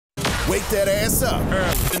Wake that ass up.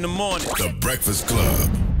 Early in the morning. The Breakfast Club.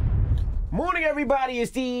 Morning, everybody.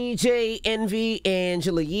 It's DJ Envy,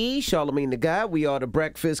 Angela Yee, Charlamagne the Guy. We are the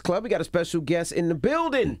Breakfast Club. We got a special guest in the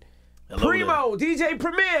building. Hello Primo, there. DJ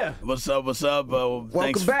Premier. What's up, what's up?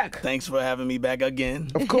 Welcome back. Thanks for having me back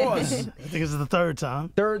again. Of course. I think this is the third time.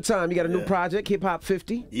 Third time. You got a new project, Hip Hop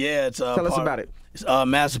 50. Yeah, it's Tell us about it. It's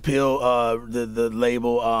Mass Appeal, the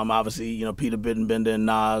label. Obviously, you know, Peter Bittenbender and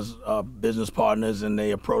Nas business partners, and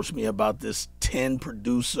they approached me about this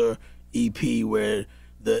 10-producer EP where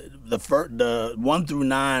the 1 through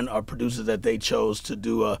 9 are producers that they chose to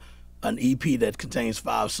do an EP that contains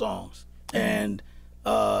 5 songs, and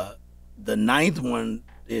the 9th one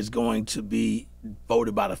is going to be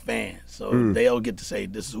voted by the fans. So they'll get to say,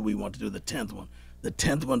 this is who we want to do the 10th one. The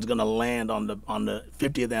 10th one's going to land on the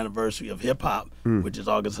 50th anniversary of hip hop, which is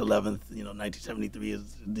August 11th. You know, 1973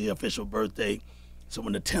 is the official birthday. So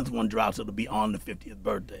when the 10th one drops, it'll be on the 50th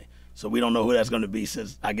birthday. So we don't know who that's going to be,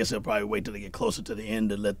 since I guess they'll probably wait till they get closer to the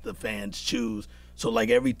end to let the fans choose. So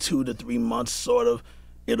like every 2 to 3 months, sort of,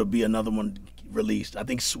 it'll be another one released. I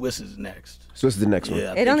think Swiss is next. Swiss is the next one.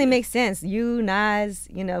 Yeah, It only makes sense. You, Nas,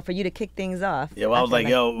 you know, for you to kick things off. Yeah, well, I was like,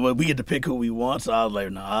 yo, well, we get to pick who we want. So I was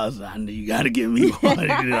like, no, I know you got to give me one.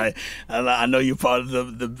 Like, I know you're part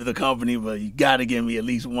of the company, but you got to give me at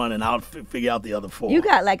least one, and I'll figure out the other 4. You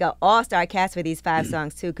got like an all-star cast for these 5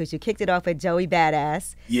 songs, too, because you kicked it off with Joey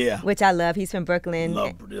Badass. Yeah. Which I love. He's from Brooklyn.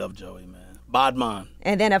 Love Joey, man. Bodman.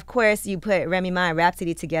 And then, of course, you put Remy Ma and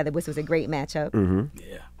Rhapsody together, which was a great matchup.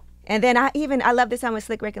 Yeah. And then I love this song with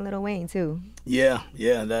Slick Rick and Lil Wayne, too. Yeah,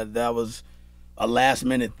 that was a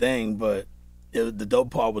last-minute thing, but the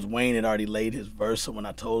dope part was Wayne had already laid his verse, so when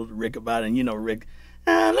I told Rick about it, and you know Rick,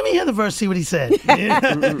 Let me hear the verse, see what he said.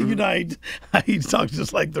 you know, he talks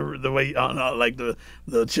just like the way on like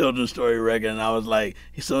the children's story record, and I was like,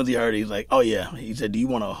 as soon as he heard it, he's like, oh yeah. He said, do you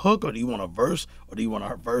want a hook, or do you want a verse, or do you want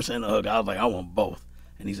a verse and a hook? I was like, I want both.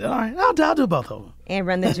 And he said, all right, I'll do both of them. And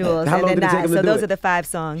Run the Jewels. How and long then did it take Nas. him to So do those it? are the 5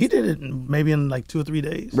 songs. He did it maybe in like 2 or 3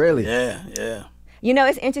 days. Really? Yeah. You know,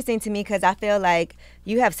 it's interesting to me because I feel like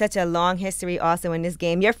you have such a long history also in this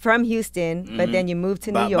game. You're from Houston, but then you moved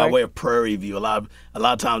to New York. By way of Prairie View, a lot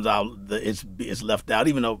of times it's left out.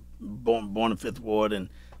 Even though born in 5th Ward and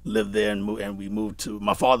lived there, and we moved to.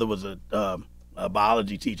 My father was a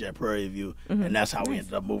biology teacher at Prairie View, and that's how we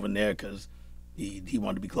ended up moving there, because he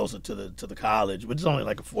wanted to be closer to the college, which is only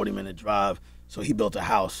like a 40-minute drive. So he built a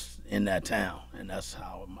house in that town, and that's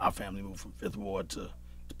how our family moved from 5th Ward to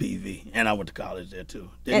PV. And I went to college there too.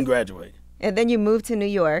 Didn't graduate. And then you moved to New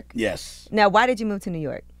York. Yes. Now, why did you move to New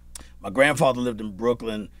York? My grandfather lived in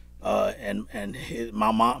Brooklyn, and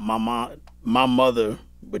my mother,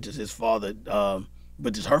 which is his father,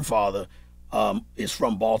 which is her father, is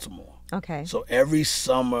from Baltimore. Okay. So every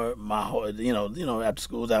summer, you know, after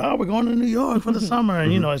school, was like, oh, we're going to New York for the summer,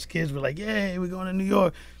 and you know, as kids, we're like, yay, we're going to New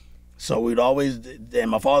York. So we'd always, and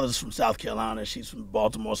my father's from South Carolina, she's from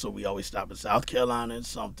Baltimore, so we always stop in South Carolina and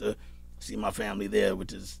Sumter, see my family there,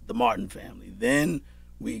 which is the Martin family. Then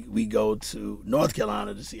we go to North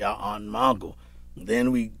Carolina to see our aunt and my uncle.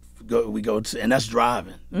 Then we go to, and that's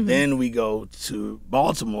driving. Then we go to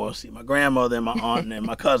Baltimore, see my grandmother and my aunt and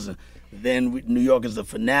my cousin. Then New York is the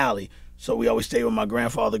finale. So we always stay with my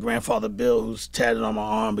grandfather Bill, who's tatted on my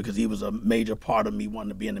arm because he was a major part of me wanting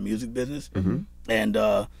to be in the music business. And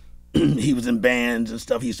he was in bands and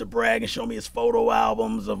stuff. He used to brag and show me his photo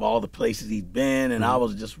albums of all the places he'd been, and I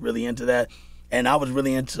was just really into that. And I was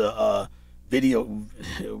really into video.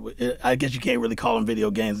 I guess you can't really call them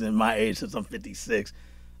video games in my age, since I'm 56.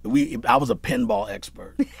 I was a pinball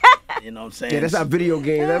expert. You know what I'm saying? Yeah, that's not video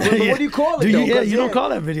game. What do you call it, though? You don't call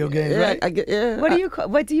that video games, right? What do you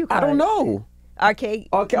call it? I don't know. Arcade.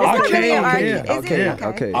 Okay. It's not really an Arcade. arcade. Is it?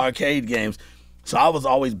 Okay. Arcade games. So I was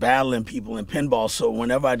always battling people in pinball. So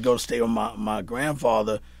whenever I'd go to stay with my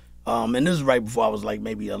grandfather, and this is right before I was like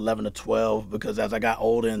maybe 11 or 12, because as I got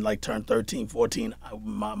older and like turned 13, 14,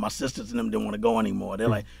 my sisters and them didn't want to go anymore. They're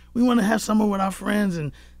like, we want to have summer with our friends,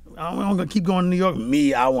 and I'm going to keep going to New York.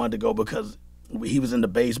 Me, I wanted to go because he was into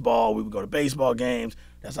baseball. We would go to baseball games.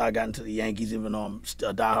 That's how I got into the Yankees, even though I'm still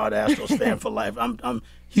a diehard Astros fan for life. I'm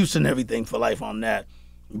Houston everything for life on that.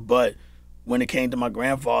 But when it came to my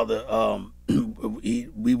grandfather,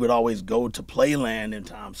 we would always go to Playland in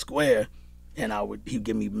Times Square, and he'd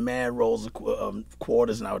give me mad rolls of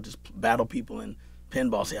quarters, and I would just battle people in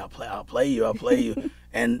pinball, say, I'll play you.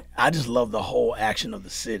 And I just love the whole action of the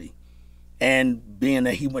city. And being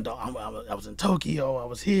that he went to, I was in Tokyo, I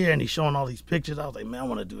was here, and he's showing all these pictures. I was like, man, I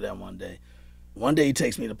want to do that one day. One day he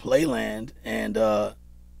takes me to Playland, and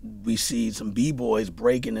we see some B-boys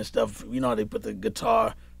breaking and stuff. You know how they put the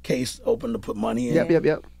guitar case open to put money in?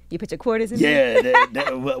 Yep. You put your quarters in Yeah,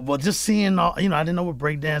 there? well, just seeing all, I didn't know what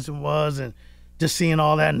breakdancing was, and just seeing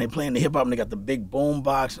all that, and they playing the hip hop, and they got the big boom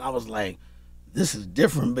box, and I was like, this is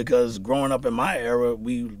different, because growing up in my era,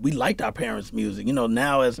 we liked our parents' music.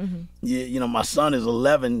 Now as my son is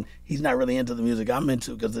 11, he's not really into the music I'm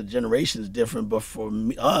into because the generation is different. But for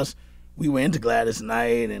us, we were into Gladys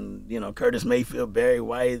Knight and Curtis Mayfield, Barry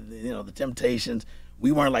White, the Temptations.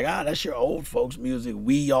 We weren't like, that's your old folks' music.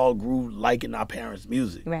 We all grew liking our parents'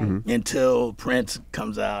 music until Prince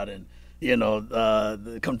comes out and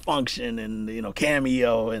the Confunction and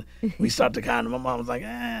Cameo, and we start to my mom was like,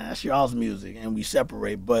 that's your all's music, and we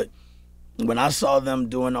separate. But when I saw them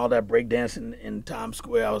doing all that breakdancing in Times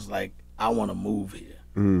Square, I was like, I want to move here.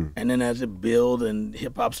 And then as it built and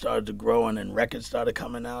hip hop started to grow and then records started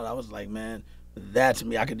coming out, I was like, man, that's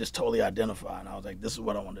me. I could just totally identify, and I was like, this is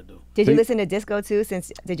what I want to do. Did you listen to disco too?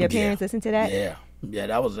 Did your parents listen to that? Yeah,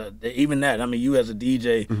 that was even that. I mean, you as a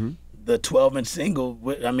DJ. The 12-inch single,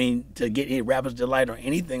 to get any Rapper's Delight or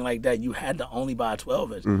anything like that, you had to only buy a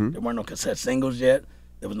 12-inch. There weren't no cassette singles yet.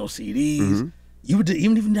 There was no CDs. You would,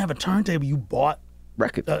 even if you didn't have a turntable, you bought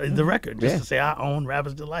the record just to say, I own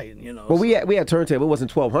Rapper's Delight. Well, we had turntable. It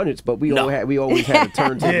wasn't 1200s, but we always had a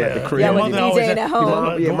turntable at the crib. Yeah, with the DJ at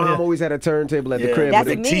home. Mom always had a turntable at the crib. That's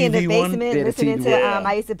with me in the basement listening to. I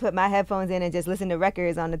I used to put my headphones in and just listen to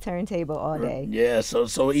records on the turntable all day. Yeah,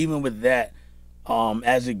 so even with that.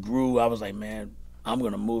 As it grew, I was like, man, I'm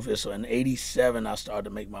gonna move here. So in '87, I started to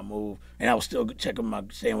make my move, and I was still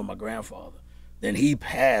staying with my grandfather. Then he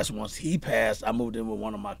passed. Once he passed, I moved in with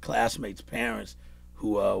one of my classmates' parents,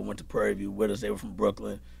 who went to Prairie View with us. They were from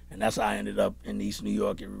Brooklyn, and that's how I ended up in East New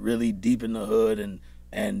York, really deep in the hood,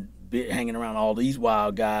 and hanging around all these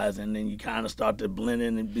wild guys. And then you kind of start to blend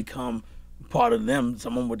in and become part of them.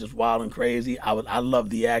 Some of them were just wild and crazy. I loved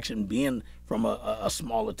the action, being from a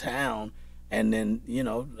smaller town. And then,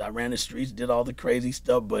 I ran the streets, did all the crazy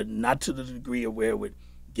stuff, but not to the degree of where it would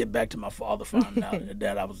get back to my father finding out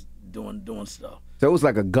that I was doing stuff. So it was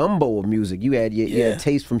like a gumbo of music. You had you had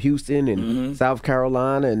taste from Houston and South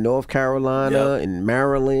Carolina and North Carolina and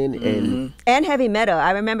Maryland and heavy metal.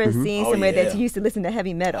 I remember seeing somewhere that you used to listen to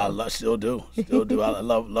heavy metal. Still do. I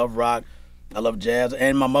love rock. I love jazz.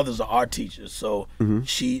 And my mother's an art teacher, so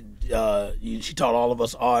she taught all of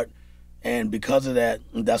us art. And because of that,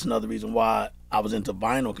 that's another reason why I was into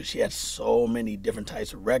vinyl, because she had so many different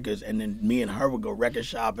types of records. And then me and her would go record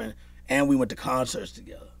shopping, and we went to concerts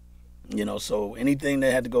together. So anything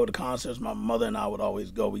that had to go to concerts, my mother and I would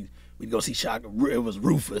always go. We'd go see Shaka. It was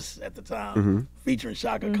Rufus at the time, featuring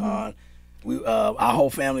Shaka Khan. Our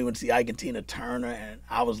whole family went to see Ike and Tina Turner, and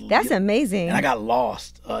I was. That's amazing. And I got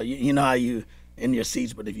lost. You know how you in your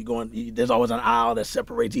seats, but if you go in, there's always an aisle that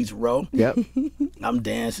separates each row. Yep. I'm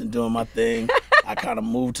dancing, doing my thing. I kind of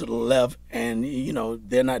move to the left, and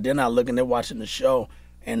they're not looking. They're watching the show.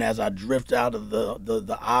 And as I drift out of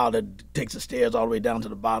the aisle that takes the stairs all the way down to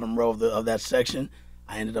the bottom row of that section,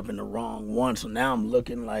 I ended up in the wrong one. So now I'm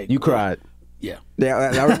looking like you cried. Yeah.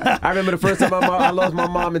 I remember the first time I lost my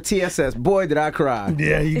mom in TSS. Boy, did I cry.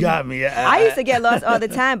 Yeah, you got me. I used to get lost all the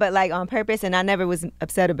time, but like on purpose, and I never was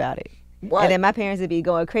upset about it. What? And then my parents would be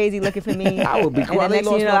going crazy looking for me. I would be. And then next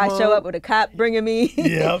thing you know, I show up with a cop bringing me.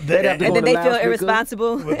 Yeah, and then they feel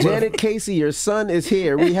irresponsible. Janet Casey, your son is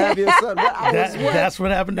here. We have your son. That's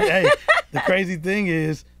what happened. Hey, the crazy thing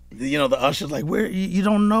is, the usher's like, "Where you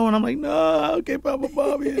don't know?" And I'm like, "No, okay, Papa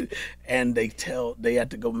Bobby." And they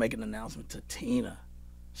had to go make an announcement to Tina.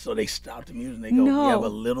 So they stopped the music and they go, "We have a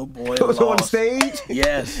little boy lost." On stage?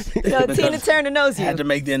 Yes. So Tina Turner knows you. Had to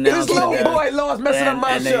make the announcement. This little boy lost messing up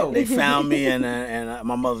my show. They found me, and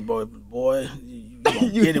my mother's boy, you gonna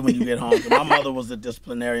get it when you get home. My mother was the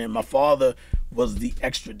disciplinarian. My father was the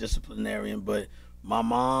extra disciplinarian, but my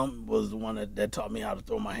mom was the one that taught me how to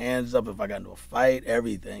throw my hands up if I got into a fight,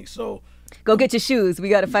 everything. So go get your shoes. We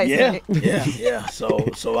got to fight. Yeah.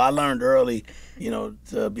 So I learned early,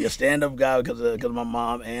 to be a stand-up guy because of my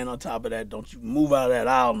mom, and on top of that, don't you move out of that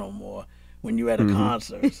aisle no more when you at a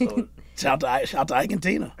concert. So shout to Ike and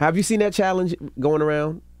Tina. Have you seen that challenge going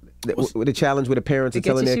around? The challenge where the parents are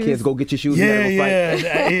telling their kids, "Go get your shoes."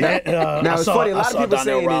 Yeah. Now it's funny.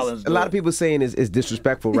 A lot of people saying is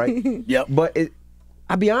disrespectful, right? Yep. But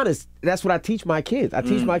I'll be honest. That's what I teach my kids. I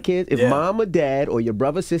teach my kids, if mom or dad or your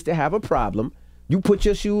brother sister have a problem, you put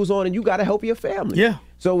your shoes on and you got to help your family. Yeah.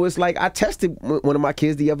 So it's like I tested one of my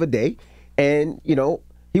kids the other day, and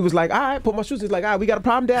he was like, "All right, put my shoes." He's like, "All right, we got a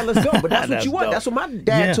problem, Dad. Let's go." But that's what you want. Dope. That's what my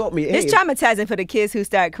dad taught me. It's traumatizing for the kids who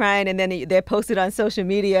start crying and then they're posted on social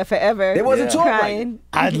media forever. They wasn't taught right.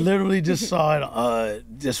 I literally just saw it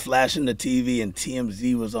just flashing the TV, and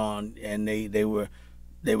TMZ was on, and they were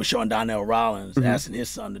they were showing Donnell Rollins asking his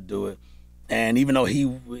son to do it. And even though he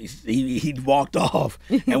walked off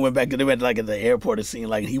and went back, they went like at the airport, it seemed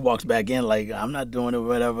like he walks back in like, I'm not doing it,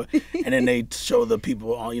 whatever. And then they show the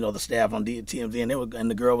people on, the staff on TMZ,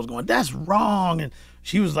 and the girl was going, that's wrong. And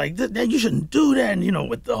she was like, you shouldn't do that. And,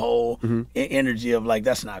 with the whole energy of like,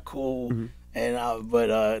 that's not cool. And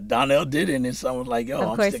but Donnell did it, and his son was like, yo,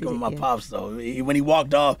 I'm sticking with my pops, though. When he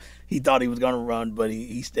walked off, he thought he was going to run, but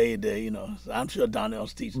he stayed there, So I'm sure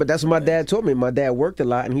Donnell's teaching. But that's what my dad told me. My dad worked a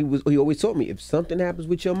lot, and he always told me, if something happens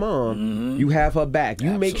with your mom, you have her back.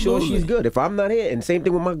 You make sure she's good. If I'm not here, and same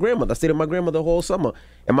thing with my grandmother. I stayed with my grandmother the whole summer,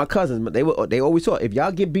 and my cousins, but they always taught, if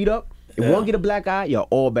y'all get beat up, if one get a black eye, y'all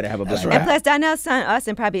all better have a black eye. And plus, Donnell's son,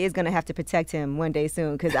 Austin, probably is going to have to protect him one day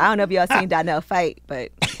soon, because I don't know if y'all seen Donnell fight,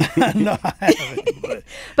 but... No, I haven't.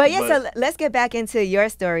 But so let's get back into your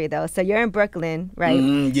story, though. So you're in Brooklyn, right?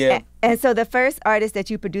 Yeah. And so the first artist that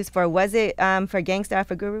you produced for, was it for Gang Starr,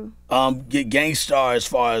 for Guru? Gang Starr, as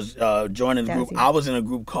far as joining the group, I was in a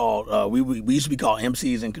group called, we used to be called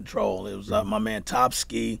MCs in Control. It was my man Top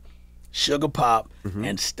Ski, Sugar Pop,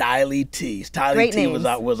 and Stylie T. Stylie T was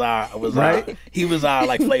our he was our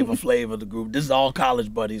like Flavor Flav of the group. This is all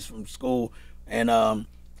college buddies from school, and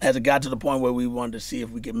as it got to the point where we wanted to see if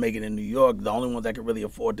we could make it in New York, the only one that could really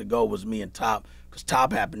afford to go was me and Top, because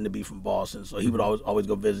Top happened to be from Boston, so he would always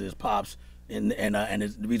go visit his pops, and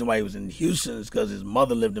the reason why he was in Houston is because his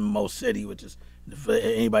mother lived in Mo City, which is, for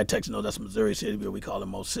anybody Texas knows, that's Missouri City, but we call it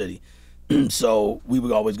Mo City. So we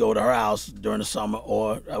would always go to her house during the summer,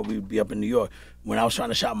 or we would be up in New York. When I was trying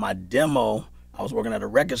to shop my demo, I was working at a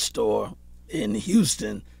record store in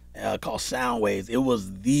Houston called Soundwaves. It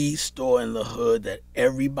was the store in the hood that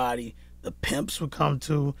everybody, the pimps would come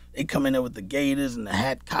to. They come in there with the gators and the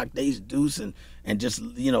hat cocked ace deuce and just,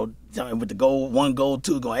 with the one gold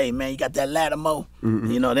tooth going, hey, man, you got that Lattimore?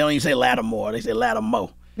 They don't even say Lattimore. They say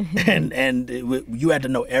Lattimore. and you had to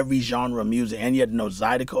know every genre of music, and you had to know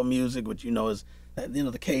Zydeco music, which is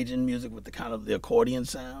the Cajun music with the kind of the accordion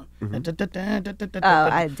sound. Oh, I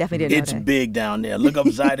definitely didn't know It's big down there. Look up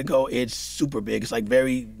Zydeco. It's super big. It's like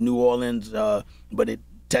very New Orleans, but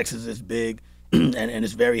Texas is big, and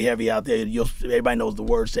it's very heavy out there. Everybody knows the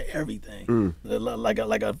words to everything. Like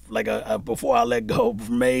a Before I Let Go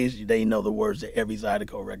from Maze, they know the words to every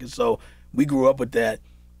Zydeco record. So we grew up with that.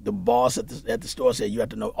 The boss at the store said you have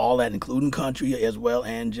to know all that, including country as well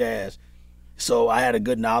and jazz. So I had a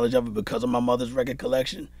good knowledge of it because of my mother's record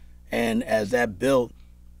collection. And as that built,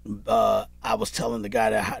 I was telling the guy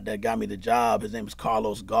that got me the job, his name is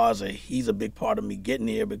Carlos Garza. He's a big part of me getting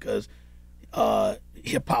here because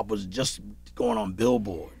hip hop was just going on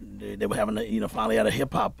Billboard. They were having finally had a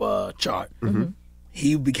hip hop chart.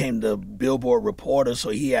 He became the Billboard reporter, so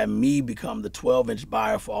he had me become the 12-inch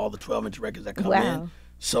buyer for all the 12-inch records that come in.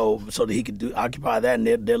 So that he could occupy that, and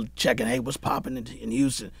they're checking, hey, what's popping in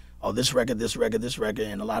Houston? Oh, this record,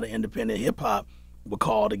 and a lot of independent hip hop would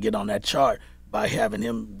call to get on that chart by having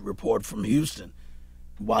him report from Houston.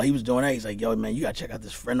 While he was doing that, he's like, yo, man, you gotta check out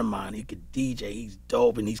this friend of mine. He could DJ, he's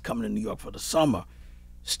dope, and he's coming to New York for the summer.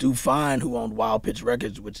 Stu Fine, who owned Wild Pitch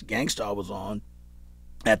Records, which Gang Starr was on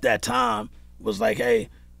at that time, was like, hey,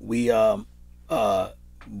 we want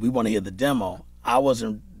to hear the demo. I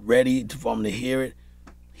wasn't ready for him to hear it.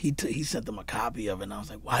 He sent them a copy of it, and I was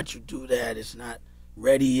like, why'd you do that? It's not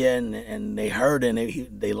ready yet. And they heard it,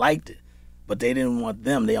 and they liked it. But they didn't want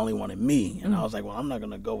them. They only wanted me. And I was like, well, I'm not going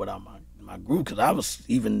to go without my group, because I was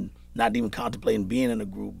not even contemplating being in a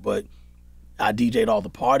group, but I DJ'd all the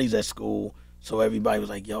parties at school, so everybody was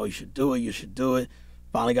like, yo, you should do it.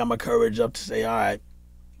 Finally got my courage up to say, all right,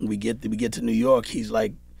 we get to New York. He's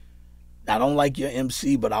like, I don't like your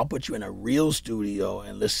MC, but I'll put you in a real studio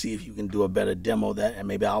and let's see if you can do a better demo and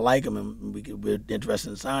maybe I'll like him and we're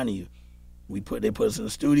interested in signing you. They put us in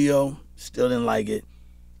the studio, still didn't like it.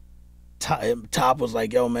 Top was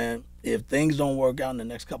like, yo, man, if things don't work out in the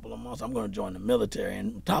next couple of months, I'm going to join the military.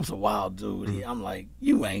 And Top's a wild dude. I'm like,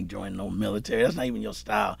 you ain't joining no military. That's not even your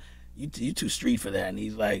style. You too street for that. And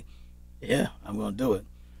he's like, yeah, I'm going to do it.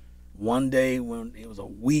 One day when it was a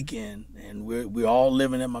weekend and we're all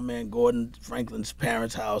living at my man Gordon Franklin's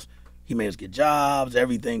parents' house, he made us get jobs,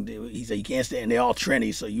 everything. He said, you can't stay, and they're all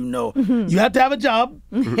trendy, so you have to have a job.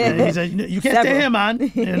 And he said, you can't stay here,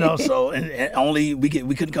 man. So and only we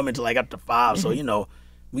couldn't come until like after 5. So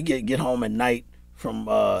we get home at night from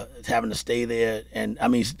having to stay there, and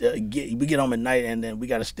we get home at night, and then we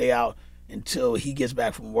got to stay out until he gets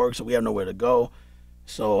back from work, so we have nowhere to go.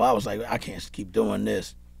 So I was like, I can't keep doing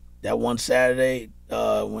this. That one Saturday,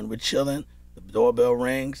 when we're chilling, the doorbell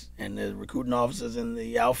rings, and the recruiting officer's in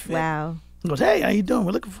the outfit. Wow. He goes, hey, how you doing?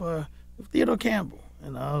 We're looking for Theodore Campbell.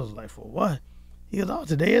 And I was like, for what? He goes, oh,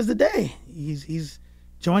 today is the day. He's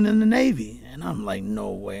joining the Navy. And I'm like,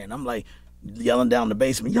 no way. And I'm like yelling down the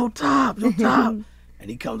basement, yo, Top, yo, Top. And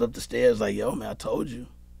he comes up the stairs like, yo, man, I told you.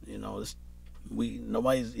 You know,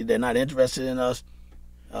 they're not interested in us.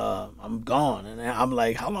 I'm gone. And I'm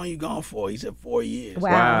like, how long you gone for? He said 4 years.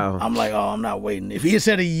 Wow. I'm like, oh, I'm not waiting. If he had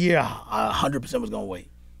said a year, I 100% was going to wait.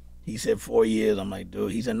 He said 4 years. I'm like,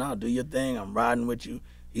 dude. He said, no, do your thing. I'm riding with you.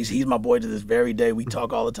 He's my boy to this very day. We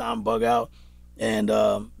talk all the time, bug out. And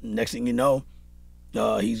next thing you know,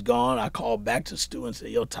 he's gone. I called back to Stu and said,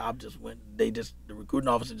 yo, Top just went. The recruiting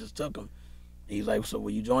officer just took him. He's like, so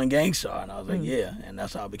will you join Gang Starr? And I was like, yeah. And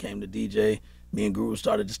that's how I became the DJ. Me and Guru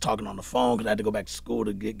started just talking on the phone because I had to go back to school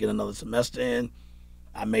to get another semester in.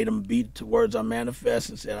 I made him beat to Words I Manifest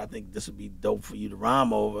and said, I think this would be dope for you to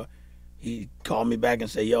rhyme over. He called me back and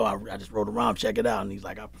said, yo, I just wrote a rhyme, check it out. And he's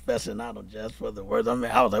like, I profess it not just for the words I mean.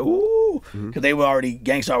 I was like, ooh, because they were already,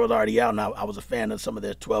 Gang Starr was already out, and I was a fan of some of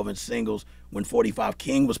their 12-inch singles when 45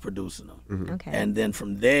 King was producing them. Okay. And then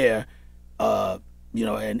from there, you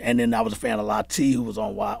know, and then I was a fan of Lati, who was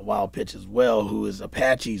on Wild Pitch as well, who is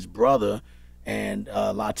Apache's brother, and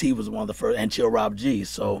Lati was one of the first, and Chill Rob G.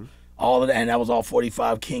 So all of that, and that was all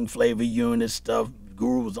 45 King flavor unit stuff.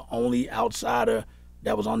 Guru was the only outsider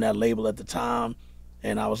that was on that label at the time,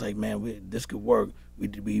 and I was like, man, this could work.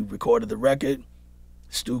 We recorded the record.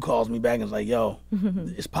 Stu calls me back and is like, yo,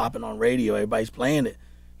 it's popping on radio. Everybody's playing it.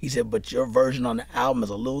 He said, but your version on the album is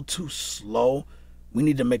a little too slow. We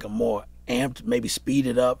need to make a more amped, maybe speed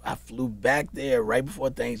it up. I flew back there right before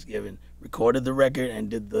Thanksgiving, recorded the record, and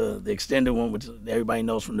did the extended one, which everybody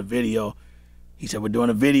knows from the video. He said, we're doing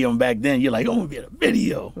a video, and back then you're like, oh, we're going to get a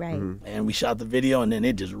video. Right. And we shot the video, and then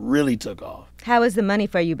it just really took off. How was the money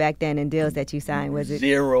for you back then and deals that you signed? Was it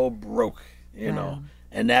zero broke, you know?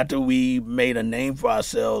 And after we made a name for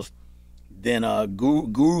ourselves, then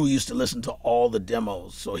Guru used to listen to all the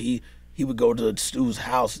demos. So he would go to Stu's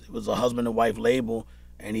house. It was a husband and wife label,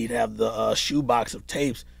 and he'd have the shoebox of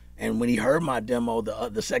tapes. And when he heard my demo,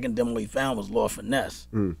 the second demo he found was Lord Finesse.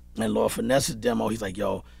 And Lord Finesse's demo, he's like,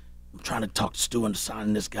 yo, I'm trying to talk to Stu into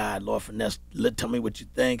signing this guy. Lord Finesse, tell me what you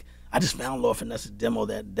think. I just found Lord Finesse's demo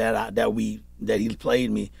that he played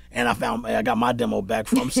me, and I got my demo back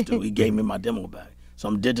from Stu. He gave me my demo back. So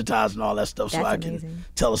I'm digitizing all that stuff so I can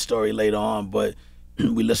tell a story later on. But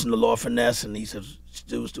we listened to Lord Finesse, and he said,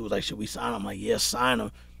 Stu was like, should we sign him? I'm like, yes, sign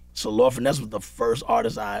him. So Lord Finesse was the first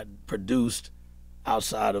artist I produced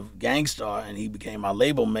outside of Gang Starr, and he became my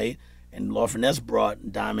label mate. And Lord Finesse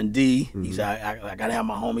brought Diamond D. He said, I got to have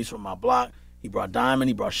my homies from my block. He brought Diamond,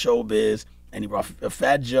 he brought Showbiz, and he brought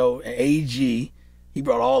Fat Joe and AG. He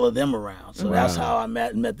brought all of them around. So that's how I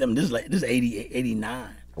met them. This is 89.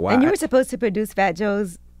 Wow. And you were supposed to produce Fat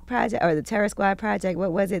Joe's project or the Terror Squad project.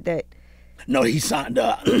 What was it that? No, he signed.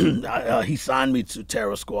 He signed me to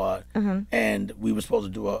Terror Squad, and we were supposed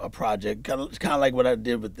to do a project, kind of like what I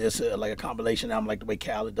did with this, like a compilation album, like the way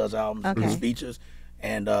Khaled does albums, his features,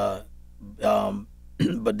 and but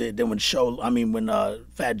then when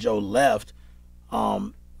Fat Joe left,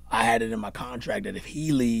 I had it in my contract that if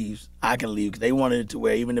he leaves, I can leave, because they wanted it to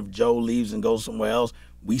where even if Joe leaves and goes somewhere else,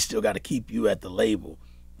 we still got to keep you at the label.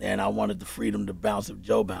 And I wanted the freedom to bounce if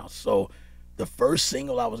Joe bounced. So the first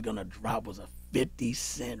single I was going to drop was a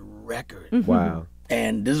 50-cent record. Wow.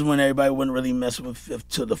 And this is when everybody wouldn't really mess with Fifth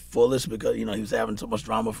to the fullest, because, you know, he was having so much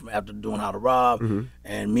drama from after doing How to Rob.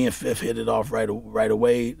 And me and Fifth hit it off right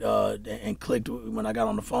away and clicked when I got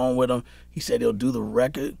on the phone with him. He said he'll do the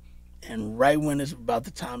record. And right when it's about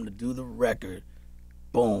the time to do the record,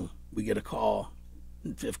 boom, we get a call.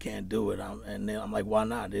 And Fifth can't do it. And then I'm like, why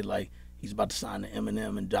not? They're like, he's about to sign to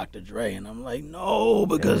Eminem and Dr. Dre. And I'm like, no,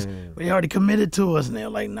 because they already committed to us. And they're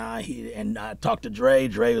like, nah. And I talked to Dre.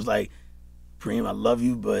 Dre was like, Preem, I love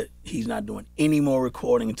you, but he's not doing any more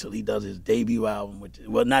recording until he does his debut album.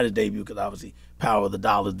 Well, not his debut, because obviously Power of the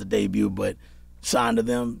Dollar is the debut, but signed to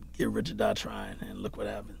them, Get Rich or Die Trying, and look what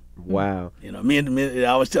happened. Wow. You know, me, I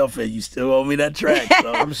always tell Fifth, you still owe me that track.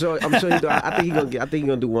 So. I'm sure you do. I think he's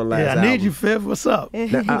gonna do one last album. I need you, Fifth. What's up?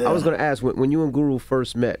 Now, I was gonna ask, when you and Guru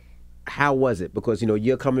first met, how was it? Because, you know,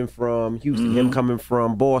 you're coming from Houston, him coming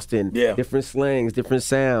from Boston, different slangs, different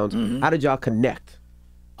sounds. How did y'all connect?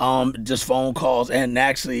 Just phone calls, and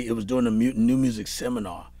actually it was during the new music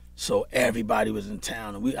seminar, so everybody was in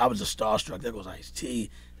town, and I was just starstruck. There goes Ice-T,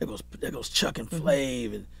 there goes Chuck and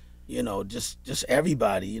Flav, and you know, just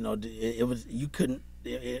everybody. You know, it was, you couldn't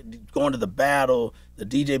going to the battle, the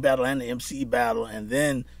DJ battle and the MC battle, and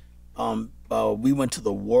then we went to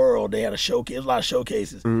the World. They had a showcase, a lot of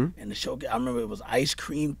showcases, and the showcase, I remember it was Ice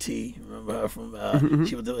Cream Tea. Remember her from?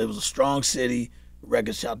 It was a Strong City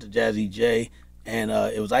record. Shout to Jazzy J. And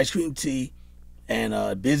it was Ice Cream Tea,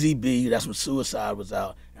 And Busy Bee, that's when Suicide was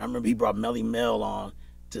out. And I remember he brought Melly Mel on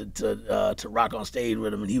to rock on stage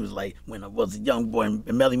with him, and he was like, when I was a young boy,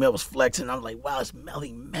 and Melly Mel was flexing, I was like, wow, it's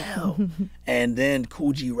Melly Mel. And then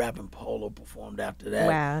Cool G Rap and Polo performed after that.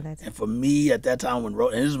 Wow, and for me at that time, and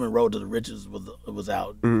this is when Road to the Riches was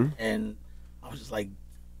out, and I was just like,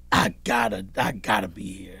 I gotta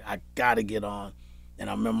be here. I gotta get on. And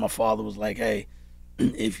I remember my father was like, hey,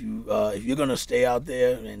 if you're gonna stay out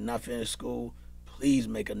there and not finish school, please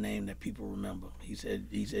make a name that people remember. He said,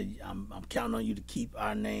 I'm counting on you to keep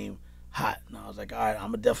our name hot. And I was like, all right, I'm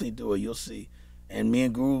gonna definitely do it. You'll see. And me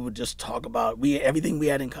and Groove would just talk about everything we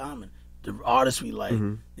had in common. The artists we like,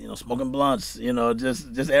 smoking blunts,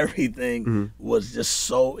 just everything was just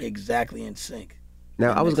so exactly in sync.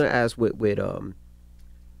 Now, I was gonna ask with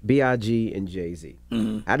B.I.G. and Jay-Z,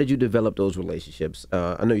 how did you develop those relationships?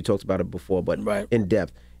 I know you talked about it before, but in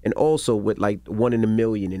depth. And also with like 1 in a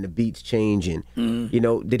Million and the beats changing,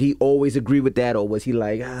 did he always agree with that, or was he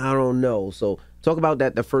like, I don't know? So talk about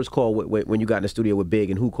that, the first call when you got in the studio with Big,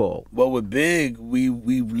 and who called? Well, with Big, we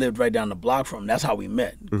lived right down the block from him. That's how we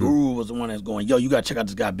met. Guru was the one that's going, yo, you got to check out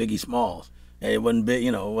this guy, Biggie Smalls. And it wasn't big,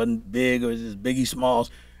 it wasn't Big, it was just Biggie Smalls.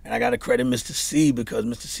 And I got to credit Mr. C, because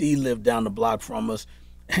Mr. C lived down the block from us.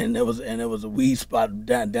 And there was a weed spot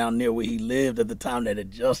down near where he lived at the time that had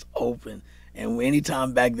just opened. And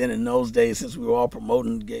anytime back then in those days, since we were all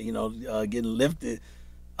promoting, getting lifted,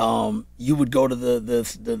 you would go to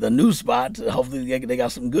the new spot. Hopefully they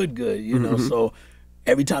got some good, So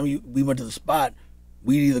every time we went to the spot,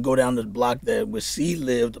 we'd either go down the block where C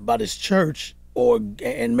lived about his church,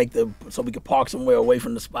 and so we could park somewhere away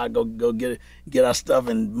from the spot, go get our stuff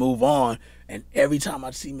and move on. And every time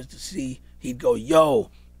I'd see Mr. C, he'd go, yo,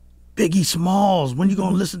 Biggie Smalls, when you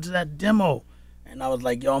gonna listen to that demo? And I was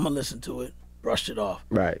like, yo, I'm gonna listen to it. Brushed it off.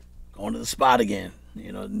 Right. Going to the spot again.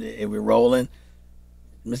 And we're rolling.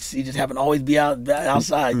 Mr. C just happened to always be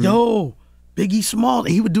outside. Yo, Biggie Smalls.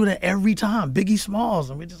 And he would do that every time. Biggie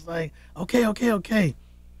Smalls. And we're just like, okay.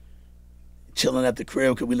 Chilling at the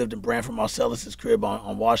crib, because we lived in Branford Marcellus's crib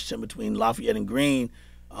on Washington between Lafayette and Greene,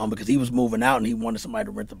 because he was moving out and he wanted somebody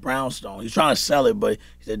to rent the brownstone. He was trying to sell it, but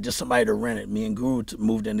he said just somebody to rent it. Me and Guru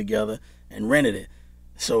moved in together and rented it.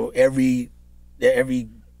 So every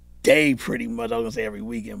day, pretty much, I was gonna say every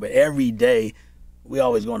weekend, but every day, we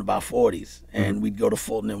always going to buy 40s. And we'd go to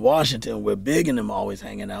Fulton in Washington, where Big and them always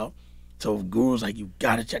hanging out. So Guru's like, you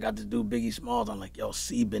gotta check out this dude, Biggie Smalls. I'm like, yo,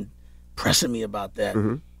 C been pressing me about that.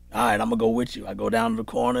 All right, I'm gonna go with you. I go down to the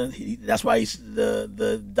corner. That's why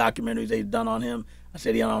the documentaries they've done on him, I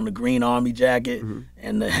said he had on the green army jacket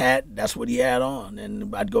and the hat. That's what he had on.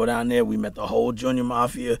 And I'd go down there. We met the whole Junior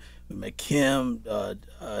Mafia. We met Kim,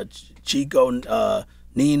 Chico,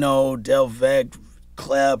 Nino, Delvec,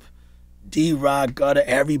 Clep, D-Rock, Gutter,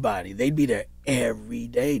 everybody. They'd be there every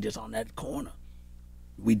day just on that corner.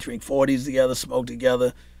 We'd drink 40s together, smoke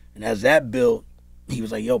together. And as that built, he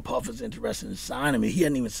was like, yo, Puff is interested in signing me. He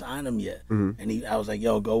hadn't even signed him yet. And I was like,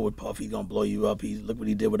 yo, go with Puff. He's going to blow you up. Look what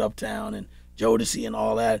he did with Uptown and Jodeci and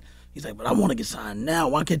all that. He's like, but I want to get signed now.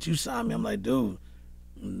 Why can't you sign me? I'm like, dude,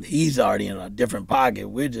 he's already in a different pocket.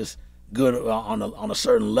 We're just good on a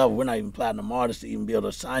certain level. We're not even platinum artists to even be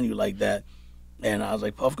able to sign you like that. And I was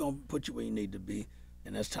like, Puff gonna put you where you need to be.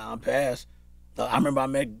 And as time passed, I remember I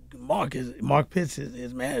met Mark Pitts,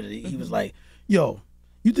 his manager. He was like, yo,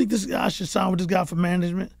 you think this guy should sign with this guy for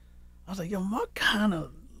management? I was like, yo, Mark kind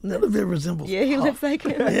of a little bit resembles Puff. He looks like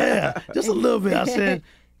him. Yeah, just a little bit. I said,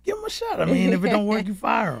 give him a shot. I mean, if it don't work, you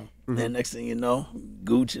fire him. And next thing you know,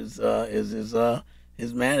 Gooch is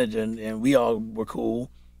his manager, and we all were cool.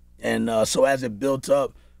 And so as it built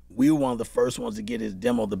up, we were one of the first ones to get his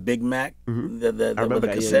demo, the Big Mac,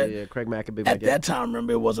 the cassette. Yeah, Craig Mack and Big Mac. At that time,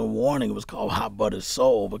 remember, it wasn't Warning. It was called Hot Buttered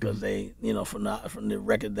Soul, because they, from the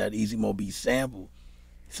record that Easy Mo Bee sampled.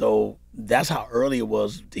 So that's how early it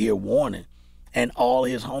was to hear Warning. And all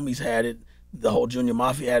his homies had it. The whole Junior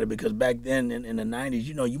Mafia had it, because back then in the 90s,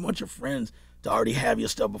 you want your friends to already have your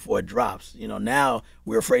stuff before it drops. Now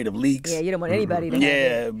we're afraid of leaks. Yeah, you don't want anybody to have it.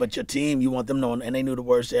 Yeah, but your team, you want them knowing, and they knew the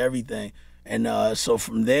words to everything. And so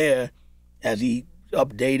from there, as he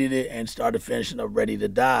updated it and started finishing up Ready to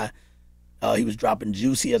Die, he was dropping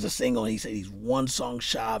Juicy as a single, and he said he's one song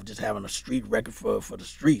shy of just having a street record for the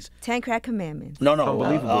streets. 10 Crack Commandments. No,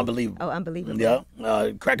 Unbelievable. Oh, Unbelievable.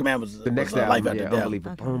 Yeah, Crack Commandments was the next Life After Death.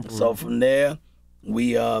 Unbelievable. Okay. So from there,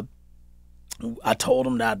 I told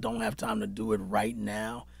him that I don't have time to do it right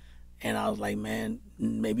now. And I was like, man,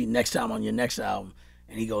 maybe next time on your next album.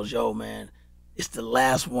 And he goes, yo, man, it's the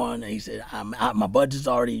last one. And he said, my budget's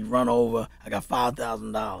already run over. I got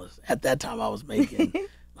 $5,000. At that time, I was making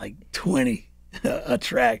like 20. a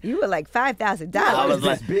track. You were like $5,000. I was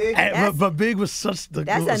like, Big? But Big was such the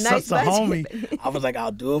That's a nice such a homie. budget. I was like,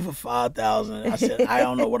 I'll do it for $5,000. I said, I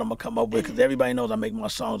don't know what I'm gonna come up with because everybody knows I make my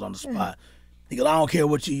songs on the spot. He goes, I don't care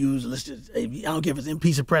what you use. Let's just, I don't care if it's in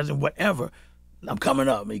piece of present, whatever. I'm coming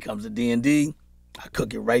up. And he comes to D&D. I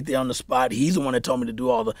cook it right there on the spot. He's the one that told me to do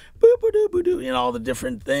all the boo-boo-doo-boo-doo and all the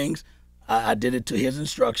different things. I did it to his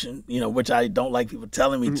instruction, which I don't like people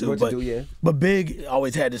telling me to. But Big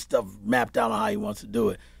always had this stuff mapped out on how he wants to do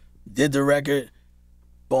it. Did the record,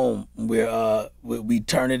 boom. We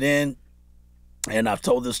turn it in, and I've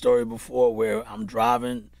told this story before where I'm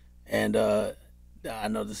driving, and I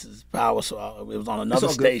know this is power, so it was on another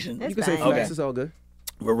station. You can say flex. It's all good.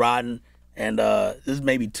 We're riding, and this is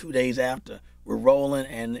maybe 2 days after. We're rolling,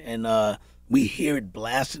 and we hear it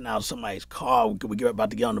blasting out of somebody's car. We get about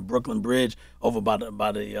to get on the Brooklyn Bridge over by all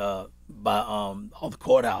the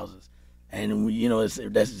courthouses, and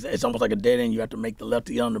it's almost like a dead end. You have to make the left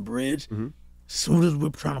to get on the bridge. Mm-hmm. As soon as we're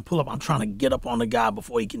trying to pull up, I'm trying to get up on the guy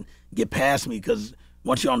before he can get past me because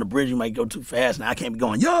once you're on the bridge, you might go too fast, and I can't be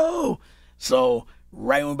going yo. So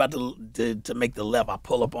right when we're about to make the left, I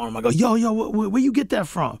pull up on him. I go, yo, where you get that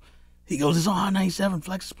from? He goes, it's on I-97.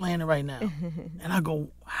 Flex is playing it right now. And I go,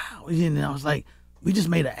 wow. And I was like, we just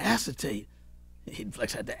made an acetate.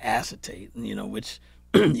 Flex had the acetate, which,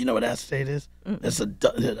 you know what acetate is? It's a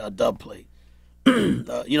dub plate. You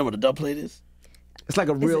know what a dub plate is? It's like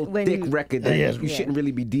a real thick record that you shouldn't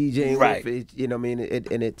really be DJing right. with. You know what I mean?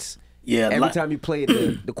 And it's... Yeah, every time you play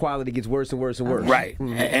it, the quality gets worse and worse and worse. Right,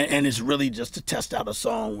 and it's really just to test out a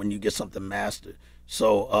song when you get something mastered.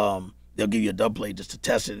 So they'll give you a dub plate just to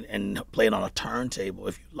test it and play it on a turntable.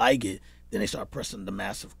 If you like it, then they start pressing the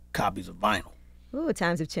massive copies of vinyl. Ooh,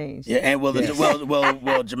 times have changed. Yeah, and well,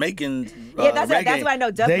 Jamaicans. That's reggae, where I know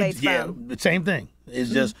dub plates from. The same thing. It's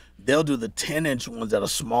just they'll do the 10-inch ones that are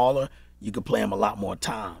smaller. You can play them a lot more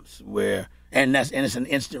times. And it's an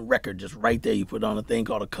instant record just right there. You put it on a thing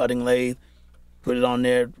called a cutting lathe, put it on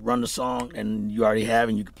there, run the song, and you already have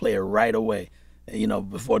it, and you can play it right away,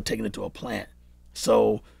 before taking it to a plant.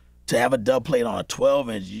 So to have a dub plate on a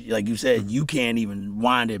 12-inch, like you said, you can't even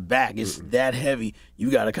wind it back. It's that heavy.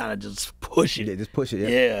 You got to kind of just push it. Yeah, just push it.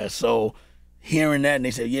 Yeah. So hearing that, and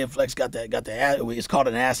they said, yeah, Flex got the it's called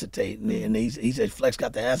an acetate, and he said Flex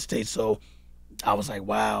got the acetate. So I was like,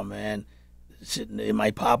 wow, man, it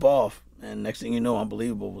might pop off. And next thing you know,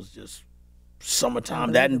 Unbelievable was just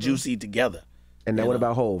summertime. That and Juicy together. And then what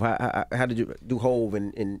about Hove? How did you do Hove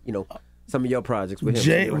and some of your projects with him?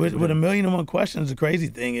 Jay, with A Million and One Questions, the crazy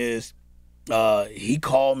thing is he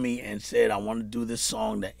called me and said, I want to do this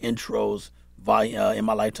song that intros In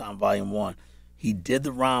My Lifetime Volume 1. He did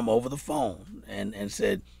the rhyme over the phone and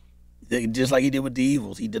said, just like he did with The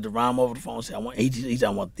Evils, he did the rhyme over the phone and said, he said,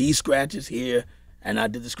 I want these scratches here, and I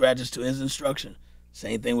did the scratches to his instruction.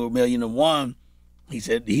 Same thing with A Million and One. He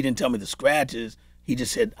said he didn't tell me the scratches. He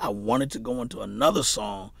just said, I wanted to go into another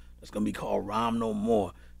song that's going to be called Rhyme No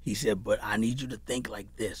More. He said, but I need you to think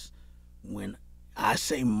like this. When I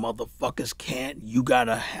say motherfuckers can't, you got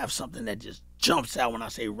to have something that just jumps out when I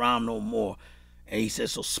say Rhyme No More. And he said,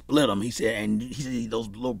 so split them. He said, those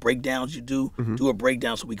little breakdowns you do, do a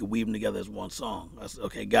breakdown so we can weave them together as one song. I said,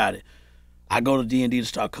 okay, got it. I go to D&D to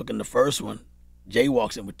start cooking the first one. Jay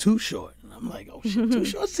walks in with Too Short. And I'm like, oh, shit, Too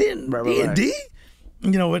Short's in D&D?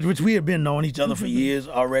 Which we had been knowing each other for years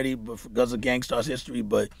already because of Gangstar's history.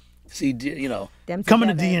 But see, coming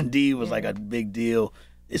to D&D was like a big deal,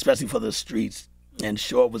 especially for the streets. And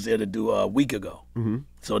Short was there to do a week ago.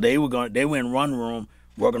 So they were in Run Room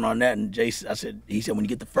working on that. And Jay, he said, when you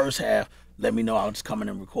get the first half, let me know. I'll just come in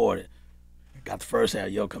and record it. Got the first half.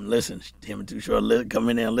 Yo, come listen. Him and Too Short come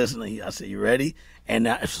in there and listen. I said, you ready? And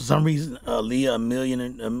for some reason, Leah,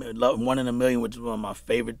 One in a Million, which is one of my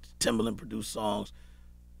favorite Timbaland produced songs,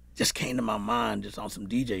 just came to my mind just on some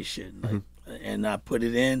DJ shit. And I put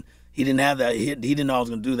it in. He didn't have that. He didn't know I was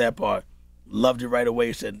going to do that part. Loved it right away.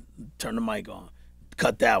 He said, turn the mic on.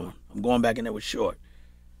 Cut that one. I'm going back in there with Short.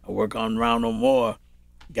 I work on Round No More.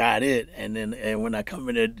 Got it. And when I come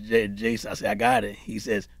in there, Jason, I say, I got it. He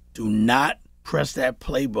says, do not press that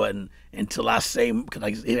play button until I say, because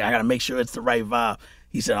I got to make sure it's the right vibe.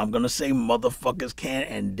 He said, I'm going to say motherfuckers can't,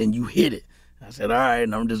 and then you hit it. I said, all right,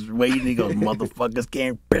 and I'm just waiting. He goes, motherfuckers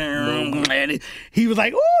can't. And he was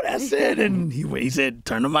like, oh, that's it. And he said,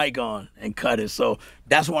 turn the mic on and cut it. So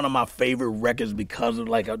that's one of my favorite records because of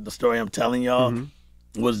the story I'm telling y'all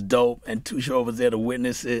was dope. And Too Short was there to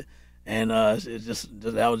witness it. And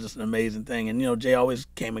that was just an amazing thing. And, Jay always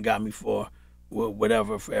came and got me for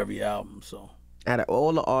whatever for every album. So out of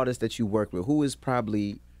all the artists that you work with, who is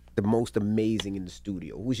probably the most amazing in the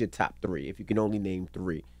studio? Who's your top three, if you can only name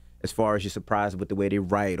three? as far as you're surprised with the way they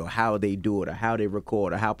write or how they do it or how they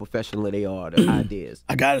record or how professional they are, the ideas?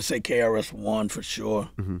 I got to say KRS-One for sure,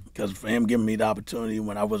 because for him giving me the opportunity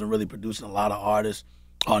when I wasn't really producing a lot of artists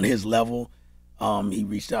on his level, he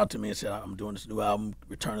reached out to me and said, I'm doing this new album,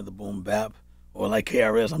 Return of the Boom Bap. Or like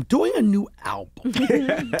KRS, I'm doing a new album,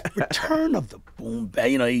 Return of the Boom Bap.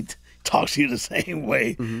 You know, he talks to you the same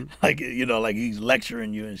way, like, you know, like he's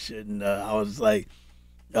lecturing you and shit. And I was like,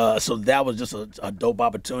 so that was just a dope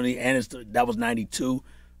opportunity. And that was 92.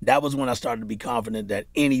 That was when I started to be confident that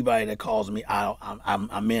anybody that calls me,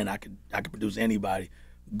 I'm in. I could produce anybody.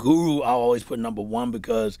 Guru, I always put number one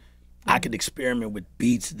because I could experiment with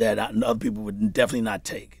beats that other people would definitely not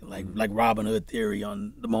take, like Robin Hood Theory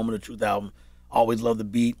on the Moment of Truth album. Always loved the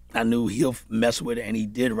beat. I knew he'll mess with it, and he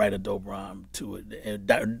did write a dope rhyme to it. And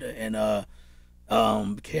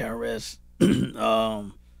KRS,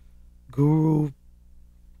 Guru,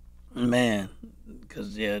 man,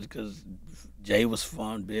 because Jay was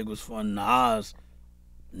fun, Big was fun. Nas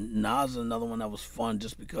is another one that was fun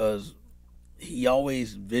just because he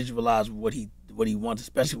always visualized what he wants,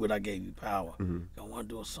 especially with I Gave You Power. I want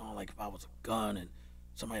to do a song like if I was a gun and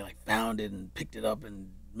somebody like found it and picked it up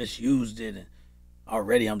and misused it, and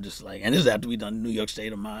already I'm just like, and this is after we done New York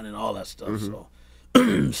State of Mind and all that stuff.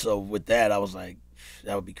 So with that, I was like,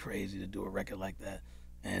 that would be crazy to do a record like that.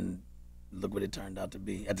 And look what it turned out to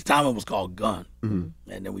be. At the time, it was called Gun, and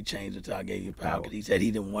then we changed it to I Gave You Power because he said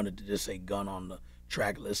he didn't want it to just say Gun on the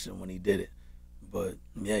track listing when he did it. But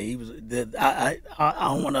yeah, he was. I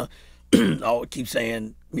don't want to keep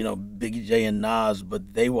saying, you know, Biggie, J, and Nas,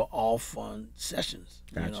 but they were all fun sessions.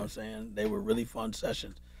 Gotcha. You know what I'm saying? They were really fun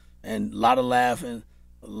sessions. And a lot of laughing,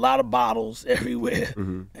 a lot of bottles everywhere,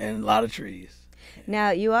 and a lot of trees.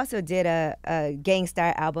 Now, you also did a Gang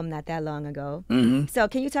Starr album not that long ago. So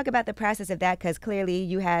can you talk about the process of that? Because clearly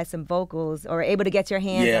you had some vocals or were able to get your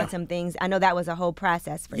hands on some things. I know that was a whole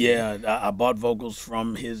process for you. Yeah, I bought vocals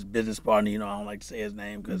from his business partner. You know, I don't like to say his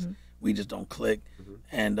name because we just don't click.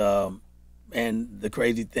 And the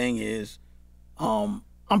crazy thing is, I'm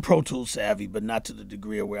Pro Tools savvy, but not to the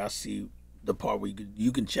degree of where I see the part where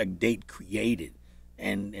you can check date created.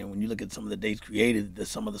 And when you look at some of the dates created,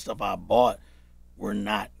 some of the stuff I bought were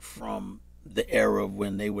not from the era of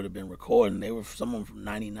when they would have been recording. They were someone from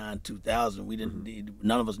 99, 2000. We didn't.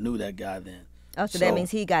 None of us knew that guy then. Oh, so that means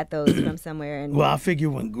he got those from somewhere. Well, I figure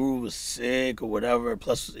when Guru was sick or whatever,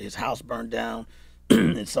 plus his house burned down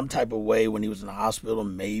in some type of way when he was in the hospital,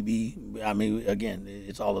 maybe. I mean, again,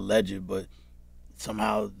 it's all alleged, but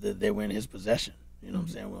somehow they were in his possession. You know what I'm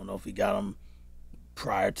saying? We don't know if he got them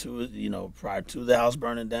prior to the house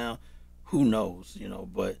burning down. Who knows? You know,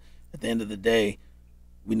 but at the end of the day,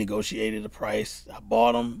 we negotiated a price. I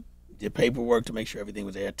bought them, did paperwork to make sure everything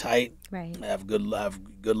was airtight. Right. I have good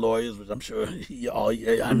lawyers, which I'm sure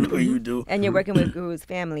I know you do. And you're working with Guru's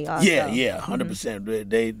family also. Yeah,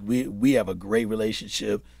 100%. We have a great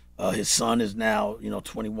relationship. His son is now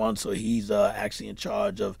 21, so he's actually in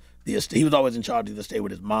charge of the estate. He was always in charge of the estate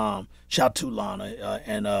with his mom. Shout out to Lana,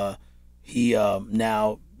 and he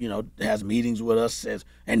now has meetings with us.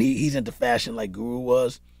 And he's into fashion like Guru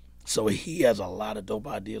was. So he has a lot of dope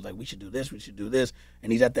ideas, like we should do this, we should do this.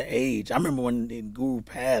 And he's at the age. I remember when Guru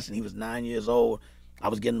passed and he was 9 years old, I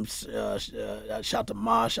was getting him, shout to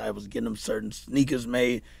Mosh, I was getting him certain sneakers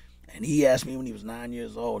made. And he asked me when he was 9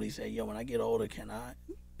 years old, he said, yo, when I get older, can I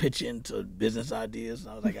pitch into business ideas?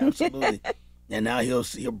 And I was like, absolutely. And now he'll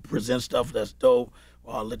present stuff that's dope.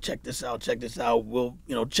 Well, let's check this out. We'll,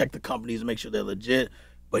 check the companies and make sure they're legit.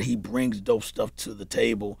 But he brings dope stuff to the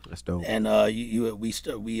table. That's dope. And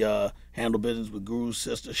we handle business with Guru's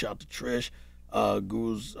sister, shout out to Trish,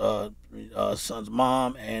 Guru's son's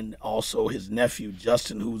mom, and also his nephew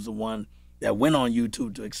Justin, who's the one that went on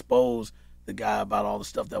YouTube to expose the guy about all the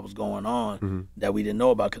stuff that was going on that we didn't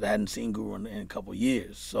know about because I hadn't seen Guru in a couple of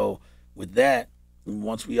years. So with that,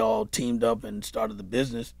 once we all teamed up and started the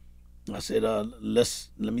business, I said,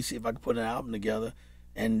 let me see if I can put an album together.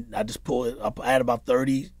 And I just pulled it up. I had about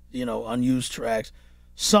 30, unused tracks.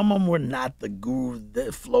 Some of them were not the Guru,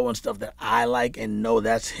 the flow and stuff that I like and know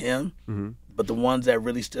that's him. But the ones that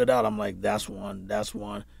really stood out, I'm like, that's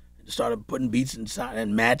one. Started putting beats inside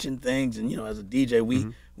and matching things. And, as a DJ,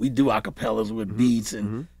 we do acapellas with beats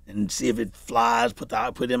and see if it flies,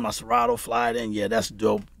 put in my Serato, fly it in. Yeah, that's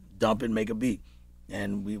dope. Dump it, make a beat.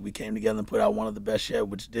 And we came together and put out one of the best yet,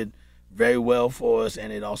 which did very well for us,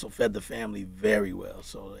 and it also fed the family very well.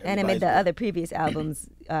 So and it made the other previous albums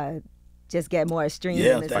just get more streams.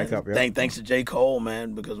 Yeah, thanks to J. Cole,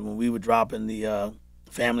 man, because when we were dropping the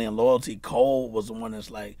Family and Loyalty, Cole was the one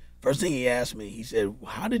that's like, first thing he asked me, he said,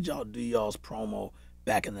 how did y'all do y'all's promo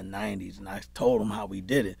back in the 90s? And I told him how we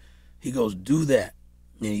did it. He goes, do that.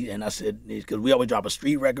 And I said, because we always drop a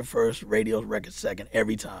street record first, radio record second,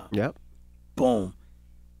 every time. Yep. Boom.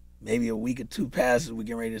 Maybe a week or two passes, we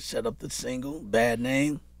get ready to set up the single, Bad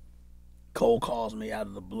Name. Cole calls me out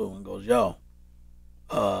of the blue and goes, yo,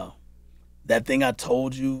 that thing I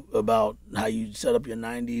told you about how you set up your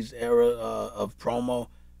 90s era of promo,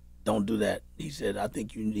 don't do that. He said, I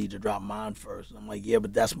think you need to drop mine first. And I'm like, yeah,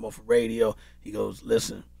 but that's more for radio. He goes,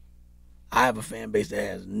 listen, I have a fan base that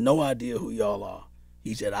has no idea who y'all are.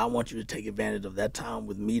 He said, I want you to take advantage of that time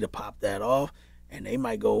with me to pop that off. And they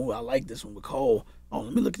might go, oh, I like this one with Cole. Oh,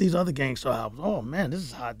 let me look at these other Gang Starr albums. Oh, man, this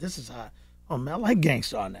is hot. This is hot. Oh, man, I like Gang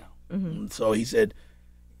Starr now. Mm-hmm. So he said,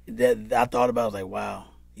 that I thought about it. I was like, wow,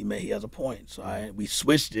 he has a point. So we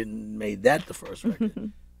switched it and made that the first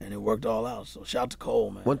record. And it worked all out. So shout out to Cole,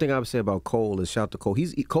 man. One thing I would say about Cole is shout out to Cole.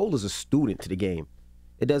 Cole is a student to the game.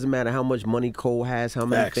 It doesn't matter how much money Cole has, how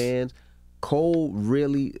many fans. Cole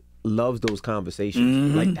really loves those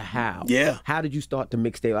conversations, like the how. Yeah. How did you start the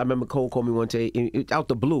mixtape? I remember Cole called me one day, out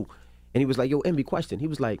the blue, and he was like, yo, Envy, question. He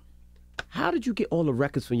was like, how did you get all the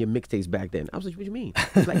records from your mixtapes back then? I was like, what do you mean?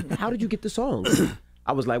 He's like, how did you get the songs?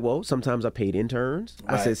 I was like, well, sometimes I paid interns.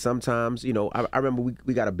 Right. I said sometimes, you know, I remember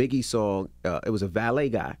we got a Biggie song. It was a valet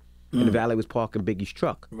guy. And the valet was parking Biggie's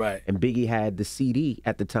truck. Right. And Biggie had the CD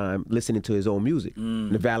at the time listening to his own music.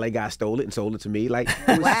 And the valet guy stole it and sold it to me. Like,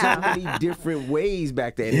 there was so many different ways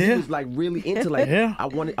back then. He was like really into like,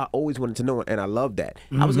 I always wanted to know it, and I love that.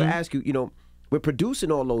 I was going to ask you, you know, we're producing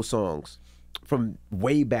all those songs from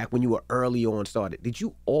way back when you were early on started. Did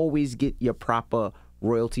you always get your proper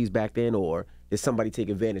royalties back then, or did somebody take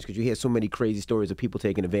advantage? Because you hear so many crazy stories of people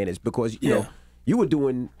taking advantage. Because, you know, you were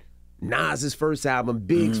doing Nas's first album,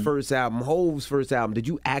 Big's first album, Hov's first album. Did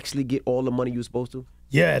you actually get all the money you were supposed to?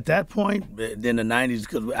 Yeah, at that point, in the 90s,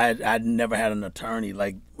 because I'd never had an attorney.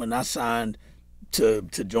 Like, when I signed to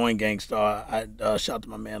join Gang Starr, I shout out to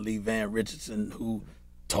my man Lee Van Richardson, who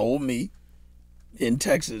told me in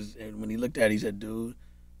Texas, and when he looked at it, he said, dude,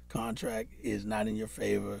 contract is not in your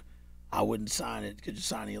favor. I wouldn't sign it because you're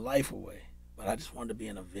signing your life away. But I just wanted to be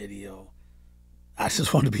in a video. I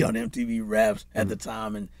just wanted to be on MTV Raps at the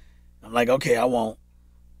time, and I'm like, okay, I won't.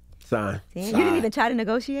 Sign. Damn, you didn't even try to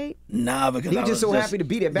negotiate? Nah, because he was just so happy to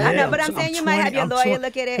be there back I know, but I'm saying you might have your lawyer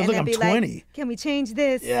look at it and then be 20. like, can we change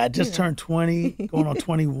this? Yeah, I just turned 20, going on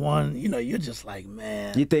 21. You know, you're just like,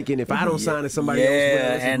 man. You're thinking, if I don't sign it, somebody else will.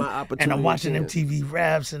 This is my opportunity. And I'm watching MTV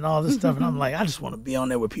Raps and all this stuff, and I'm like, I just want to be on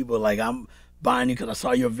there with people like, I'm buying you because I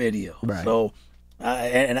saw your video. Right. So,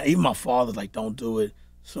 and even my father's like, don't do it.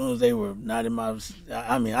 As soon as they were not in my,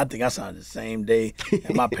 I mean, I think I signed the same day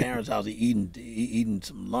at my parents' house, eating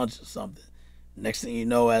some lunch or something. Next thing you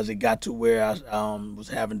know, as it got to where I was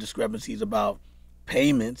having discrepancies about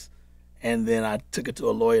payments, and then I took it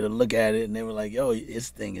to a lawyer to look at it, and they were like, yo, this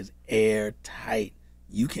thing is airtight.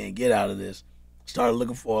 You can't get out of this. Started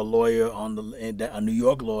looking for a lawyer, a New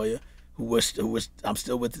York lawyer, who I'm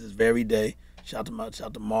still with to this very day. Shout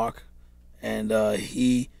out to Mark. And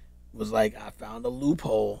he was like, I found a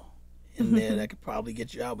loophole in there that could probably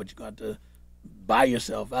get you out, but you're going to have to buy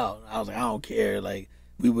yourself out. I was like, I don't care. Like,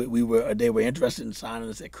 they were interested in signing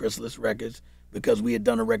us at Chrysalis Records because we had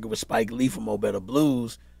done a record with Spike Lee from Mo Better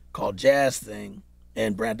Blues called Jazz Thing.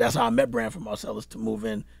 And that's how I met Brand from Marcellus to move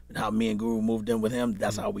in, and how me and Guru moved in with him.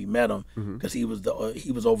 That's how we met him, because he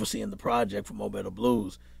was overseeing the project for Mo Better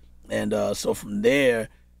Blues. And so from there,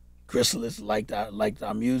 Chrysalis liked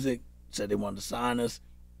our music, said they wanted to sign us.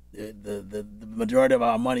 The majority of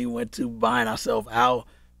our money went to buying ourselves out,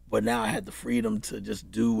 but now I had the freedom to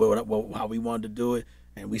just do how we wanted to do it,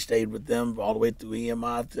 and we stayed with them all the way through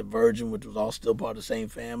EMI to Virgin, which was all still part of the same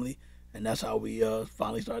family, and that's how we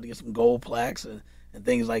finally started to get some gold plaques and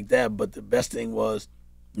things like that. But the best thing was,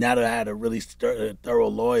 now that I had a really thorough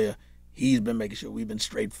lawyer, he's been making sure we've been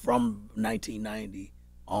straight from 1990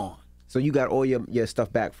 on. So you got all your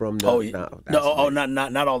stuff back from the...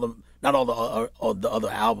 Not all the other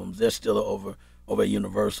albums. They're still over at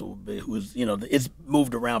Universal, who's, you know, it's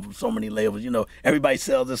moved around from so many labels. You know, everybody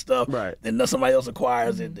sells this stuff, right? Then somebody else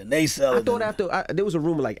acquires it, then they sell it. I thought there was a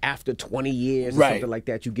rumor like after 20 years or something like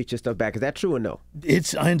that, you get your stuff back. Is that true or no?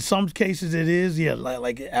 It's in some cases it is, yeah.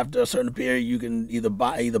 Like after a certain period, you can either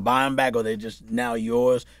buy them back or they're just now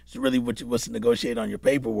yours. It's really what's negotiated on your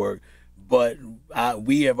paperwork. But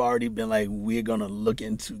we have already been like, we're gonna look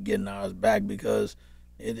into getting ours back because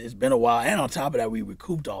it's been a while, and on top of that, we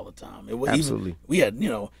recouped all the time. Absolutely. We had, you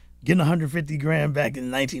know, getting $150,000 back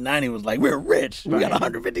in 1990 was like, we're rich. We got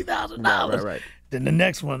 $150,000. Right. Then the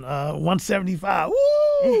next one, $175,000.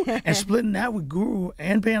 Woo! And splitting that with Guru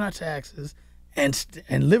and paying our taxes and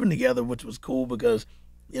living together, which was cool because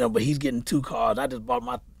but he's getting 2 cars. I just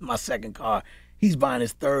bought my second car. He's buying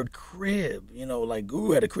his 3rd crib. Like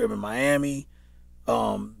Guru had a crib in Miami.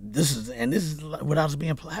 This is without us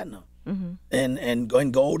being platinum and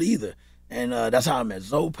going gold either. And that's how I met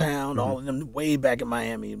Zopound, all of them way back in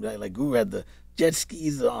Miami. Like Guru had the jet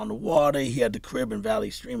skis on the water. He had the crib in Valley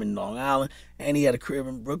Stream in Long Island, and he had a crib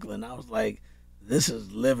in Brooklyn. I was like, this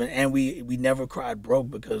is living. And we never cried broke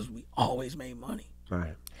because we always made money.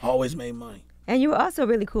 Right. Always made money. And you were also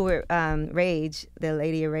really cool with Rage, the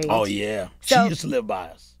lady of Rage. Oh, yeah. She used to live by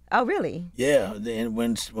us. Oh, really? Yeah. Then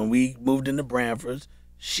when we moved into Branford,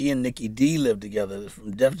 she and Nikki D lived together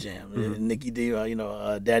from Def Jam. Nikki D,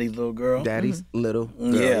 Daddy's little girl. Daddy's little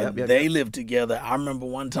girl. Yeah, they lived together. I remember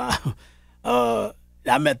one time I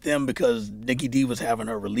met them because Nikki D was having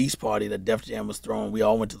her release party that Def Jam was throwing. We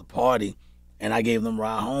all went to the party, and I gave them a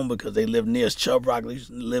ride home because they lived near us. Chubb Rock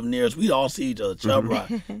lived near us. We'd all see each other. Chubb Rock.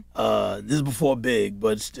 This is before Big,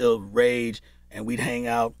 but still Rage, and we'd hang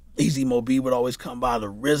out. Easy Mo B would always come by.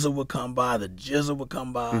 The RZA would come by. The Jizza would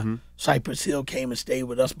come by. Cypress Hill came and stayed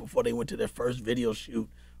with us before they went to their first video shoot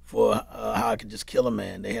for How I Could Just Kill a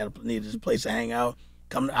Man. They needed a place to hang out.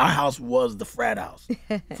 Our house was the frat house,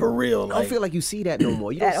 for real. I don't feel like you see that no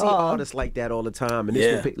more. You don't see artists like that all the time. And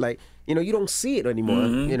you don't see it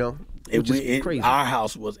anymore. Which is crazy. Our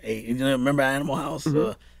house was remember Animal House?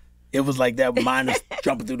 It was like that, minus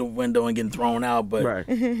jumping through the window and getting thrown out. But our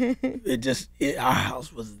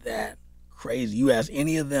house was that crazy. You ask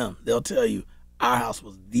any of them, they'll tell you our house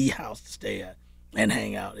was the house to stay at and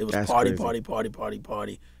hang out. It was party,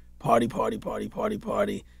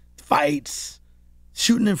 fights,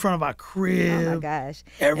 shooting in front of our crib. Oh my gosh!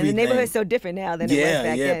 Everything. And the neighborhood's so different now than it was back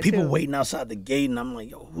then. Yeah, people waiting outside the gate, and I'm like,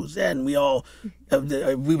 yo, who's that? And we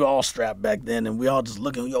were all strapped back then, and we all just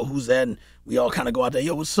looking, yo, who's that? And we all kind of go out there,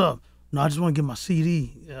 yo, what's up? No, I just want to get my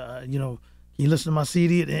CD. Can you listen to my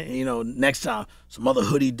CD? And, next time, some other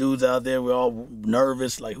hoodie dudes out there, we're all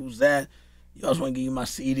nervous, like, who's that? Yo, I just want to give you my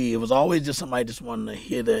CD. It was always just somebody just wanting to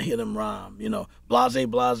hear them rhyme, blase,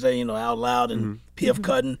 out loud, and P.F.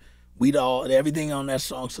 Cutting. Everything on that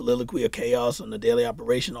song, Soliloquy or Chaos, on the Daily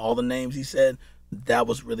Operation, all the names he said, that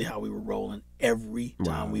was really how we were rolling every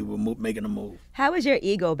time we were making a move. How was your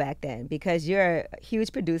ego back then? Because you're a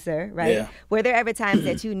huge producer, right? Yeah. Were there ever times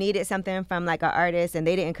that you needed something from like an artist and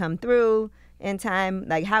they didn't come through in time?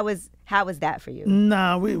 Like how was that for you?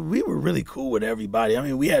 Nah, we were really cool with everybody. I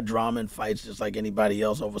mean, we had drama and fights just like anybody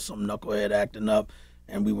else over some knucklehead acting up,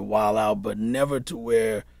 and we would wild out, but never to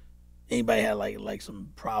where anybody had like some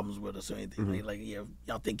problems with us or anything. Like, yeah,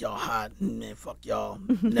 y'all think y'all hot, man, fuck y'all.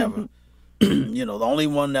 Never. The only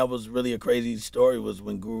one that was really a crazy story was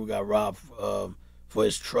when Guru got robbed for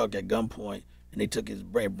his truck at gunpoint, and they took his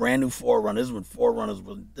brand new 4Runner. This is when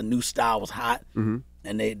 4Runners the new style was hot, and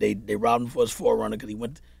they robbed him for his 4Runner because he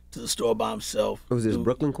went to the store by himself. Was this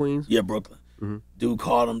Brooklyn, Queens? Yeah, Brooklyn. Dude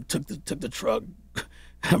called him, took the truck.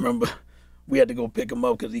 I remember we had to go pick him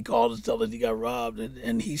up because he called us to tell us he got robbed,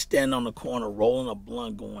 and he's standing on the corner rolling a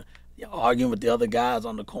blunt, arguing with the other guys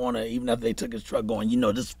on the corner, even after they took his truck, going,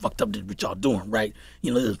 this is fucked up, this is what y'all doing, right?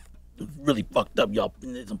 This is really fucked up, y'all.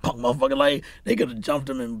 Some punk motherfucker, like, they could have jumped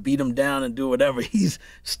him and beat him down and do whatever. He's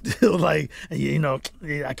still like,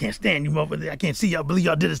 I can't stand you, motherfucker. I can't see y'all, believe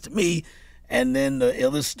y'all did this to me. And then the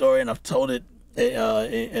illest story, and I've told it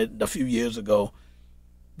a few years ago,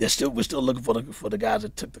 we're still looking for the guys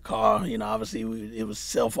that took the car. Obviously it was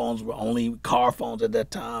cell phones were only car phones at that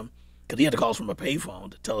time, because he had to call us from a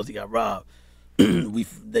payphone to tell us he got robbed.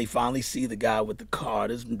 They finally see the guy with the car.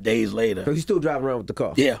 This is days later. So he's still driving around with the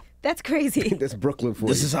car? Yeah. That's crazy. That's Brooklyn for you.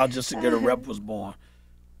 This is how Just to Get a Rep was born.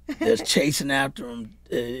 They're chasing after him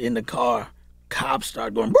in the car. Cops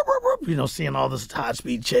start going, burp, burp, burp, seeing all this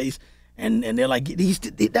high-speed chase. And they're like,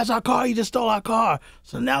 that's our car. He just stole our car.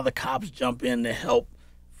 So now the cops jump in to help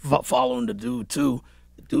following the dude, too.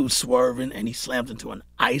 The dude's swerving, and he slams into an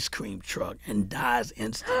ice cream truck and dies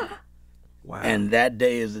instantly. Wow. And that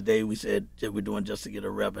day is the day we said that we're doing Just to Get a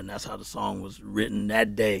Rep, and that's how the song was written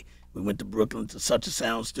that day. We went to Brooklyn to Such a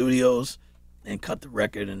Sound Studios and cut the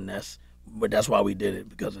record, and that's why we did it,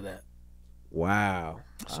 because of that. Wow.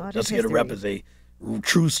 So Just to Get a Rep is a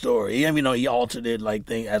true story. He altered it,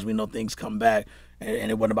 as we know, things come back, and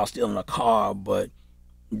it wasn't about stealing a car, but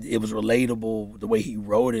it was relatable the way he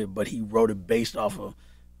wrote it, but he wrote it based off of,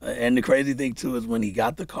 and the crazy thing too is when he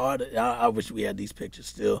got the car, I wish we had these pictures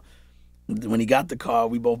still. When he got the car,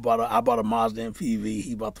 I bought a Mazda MPV,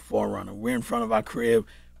 he bought the 4Runner. We're in front of our crib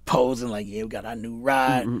posing like, yeah, we got our new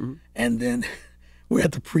ride. And then we're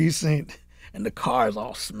at the precinct and the car is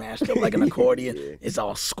all smashed up like an accordion. It's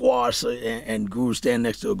all squashed, and Guru's standing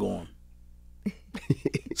next to it going,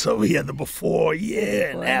 So we had the before,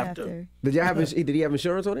 and after. Did he have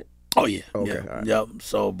insurance on it? Oh yeah. Okay. Yeah. All right. Yep.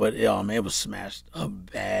 So, but man, it was smashed up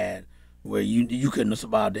bad, where you couldn't have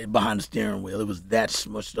survived it behind the steering wheel. It was that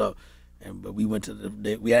smushed up, but we went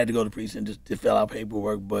to we had to go to the precinct just to fill out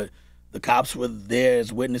paperwork, but the cops were there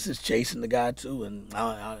as witnesses chasing the guy too, and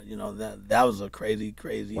that was a crazy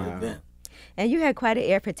event. And you had quite an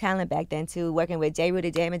ear for talent back then too, working with J. Rue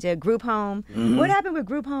the Damager, Group Home. Mm-hmm. What happened with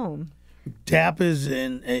Group Home? Dap is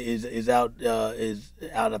out I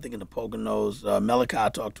think in the Poconos. Melika I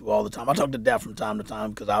talk to all the time. I talk to Dap from time to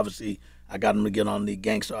time because obviously I got him to get on the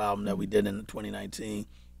Gangsta album that we did in 2019,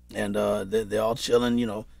 and they're all chilling.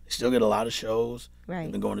 They still get a lot of shows. Right.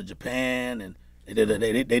 They've been going to Japan, and they did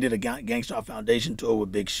a Gangsta Foundation tour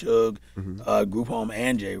with Big Suge, Group Home,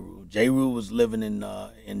 and J. Rue. J. Rue was living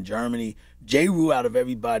in Germany. J. Rue out of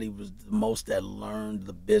everybody was the most that learned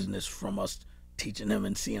the business from us, teaching him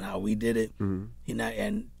and seeing how we did it.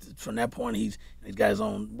 And from that point, he's got his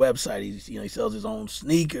own website. He sells his own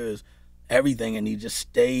sneakers, everything, and he just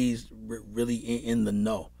stays really in the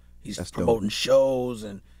know. That's promoting shows,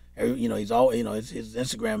 and he's all his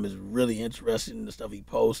Instagram is really interesting in the stuff he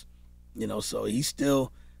posts. So he's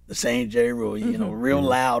still the same J. Rue. Real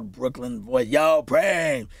loud Brooklyn voice. Yo,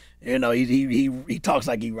 Prame. He talks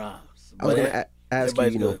like he rhymes. I was gonna ask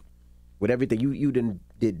you, good. With everything you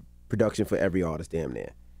did production for every artist damn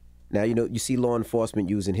near. Now, you see law enforcement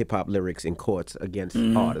using hip-hop lyrics in courts against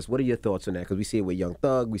artists. What are your thoughts on that? Because we see it with Young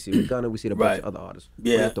Thug, we see it with Gunna, we see it with a bunch of other artists.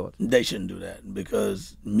 Yeah, what are your thoughts? They shouldn't do that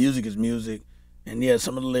because music is music. And, yeah,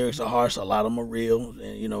 some of the lyrics are harsh. A lot of them are real.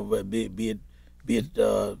 And, but be it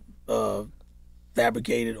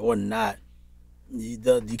fabricated or not,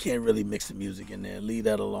 you can't really mix the music in there. Leave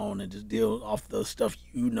that alone and just deal off the stuff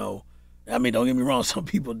I mean, don't get me wrong. Some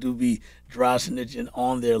people do be dry snitching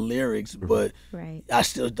on their lyrics, but I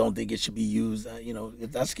still don't think it should be used.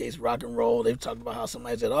 If that's the case, rock and roll. They've talked about how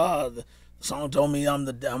somebody said, the song told me I'm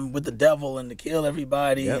with the devil and to kill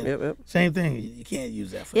everybody. Yep. Same thing. You can't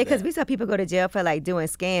use that for that. Yeah, because we saw people go to jail for like doing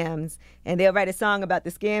scams, and they'll write a song about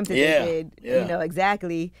the scams that they did. Yeah.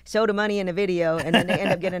 Exactly. Show the money in the video, and then they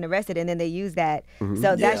end up getting arrested, and then they use that.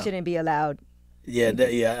 So that shouldn't be allowed. Yeah,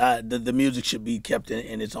 the music should be kept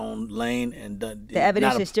in its own lane, and the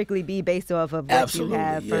evidence should strictly be based off of what you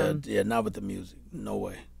have from. Yeah, not with the music. No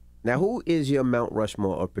way. Now, who is your Mount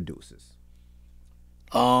Rushmore of producers?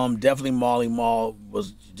 Definitely Marley Marl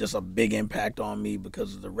was just a big impact on me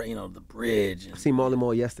because of the bridge. I seen Marley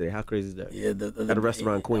Marl yesterday. How crazy is that? Yeah, at a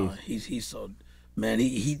restaurant in Queens. He's so, man.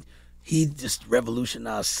 He just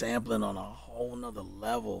revolutionized sampling on a whole nother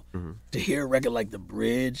level. To hear a record like The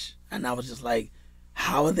Bridge, and I was just like,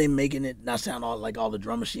 how are they making it not sound like all the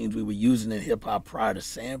drum machines we were using in hip hop prior to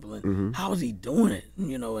sampling? How is he doing it?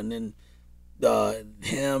 And then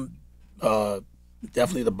him,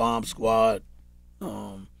 definitely the Bomb Squad.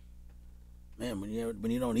 Man, when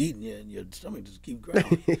you don't eat, your stomach just keep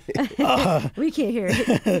growling. We can't hear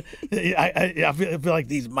it. I feel like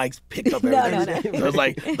these mics pick up everything. No. So it's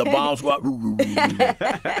like the Bomb Squad.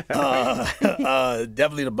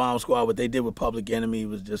 Definitely the Bomb Squad. What they did with Public Enemy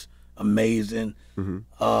was just amazing.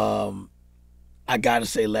 I gotta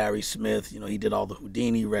say Larry Smith. He did all the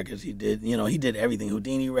Houdini records. He did everything.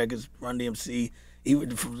 Houdini records, Run DMC.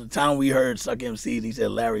 Even from the time we heard Suck MC, he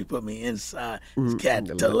said, Larry put me inside his cat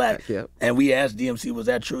to laugh. And we asked DMC, was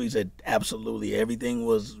that true? He said, absolutely. Everything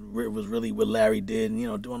was really what Larry did,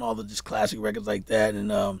 and, doing all the just classic records like that.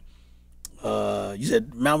 And you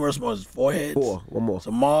said Mount Rushmore is 4 heads? 4, one more.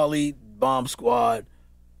 So Marley, Bomb Squad.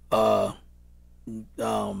 I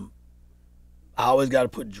always got to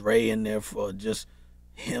put Dre in there for just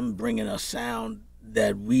him bringing a sound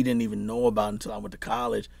that we didn't even know about until I went to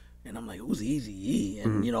college. And I'm like, who's Eazy-E?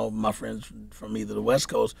 And, my friends from either the West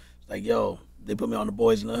Coast, like, yo, they put me on the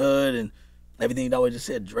Boys in the Hood and everything. They always just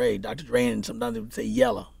said Dre, Dr. Dre, and sometimes they would say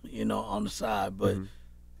Yella, on the side. But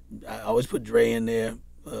I always put Dre in there.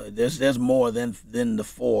 There's more than the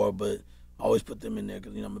 4, but I always put them in there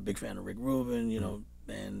because, I'm a big fan of Rick Rubin,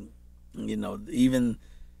 and, even,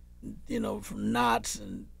 from Knots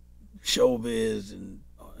and Showbiz and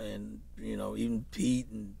even Pete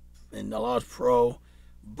and a large Pro.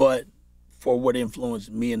 But for what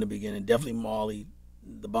influenced me in the beginning, definitely Marley,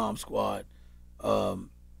 the Bomb Squad,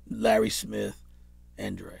 Larry Smith,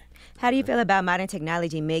 and Dre. How do you feel about modern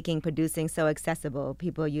technology making producing so accessible?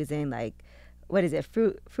 People using what is it,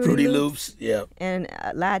 Fruity Loops? Yeah. And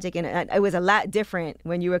Logic, and it was a lot different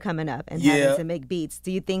when you were coming up and having to make beats.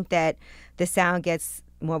 Do you think that the sound gets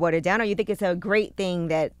more watered down, or you think it's a great thing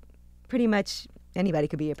that pretty much Anybody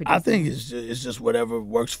could be a producer. I think it's just whatever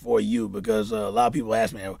works for you, because a lot of people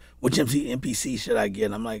ask me, which MPC should I get?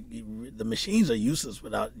 And I'm like, the machines are useless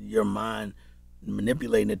without your mind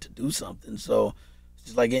manipulating it to do something. So it's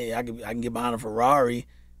just like, I can get behind a Ferrari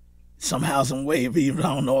somehow, some way, even if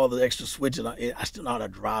I don't know all the extra switches. I still know how to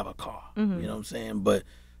drive a car. You know what I'm saying? But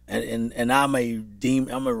and I'm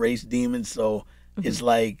a race demon, so it's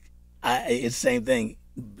like it's the same thing.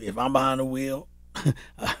 If I'm behind the wheel,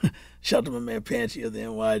 shout out to my man Panchy of the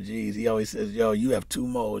NYGs. He always says, yo, you have two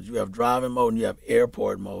modes. You have driving mode and you have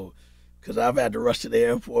airport mode. Because I've had to rush to the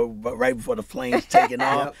airport right before the plane's taking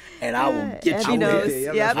off, and I will get you there.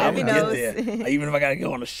 I will get there. Even if I got to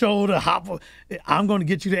go on the shoulder, I'm going to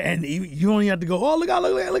get you there. And you only have to go, oh, look out,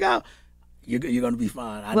 look out. You're going to be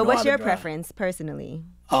fine. Well, what's your preference personally?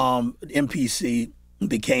 MPC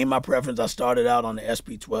became my preference. I started out on the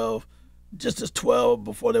SP12, just as 12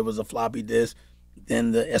 before there was a floppy disk.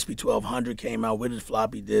 Then the SP1200 came out with its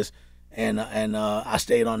floppy disk, and I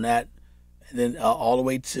stayed on that. And then all the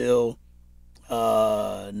way till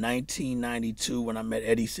 1992 when I met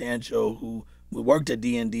Eddie Sancho, who worked at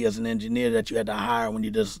D&D as an engineer that you had to hire when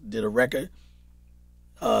you just did a record.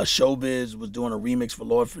 Showbiz was doing a remix for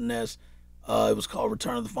Lord Finesse. It was called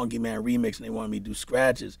Return of the Funky Man Remix, and they wanted me to do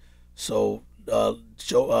scratches. So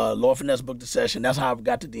Lord Finesse booked the session. That's how I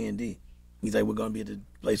got to D&D. He's like, we're going to be at a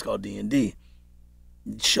place called D&D.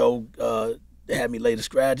 Show, they had me lay the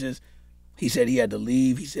scratches. He said he had to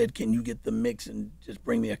leave. He said, can you get the mix and just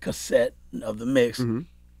bring me a cassette of the mix?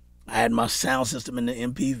 I had my sound system in the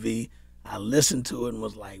MPV. I listened to it and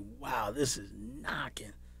was like, wow, this is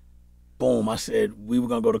knocking. Boom. I said, we were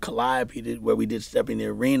going to go to Collabs, where we did Step in the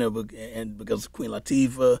Arena, and because Queen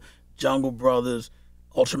Latifah, Jungle Brothers,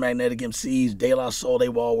 Ultramagnetic MCs, De La Soul, they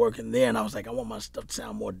were all working there. And I was like, I want my stuff to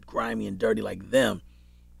sound more grimy and dirty like them.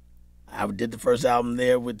 I did the first album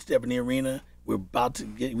there with Step in the Arena.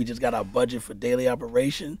 We just got our budget for daily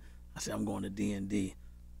operation. I said, I'm going to D&D.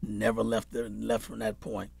 Never left from that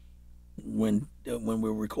point. When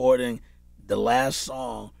we're recording the last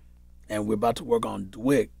song and we're about to work on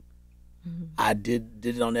Dwick, I did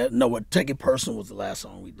it on that. No, what Take It Personal was the last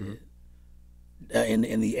song we did.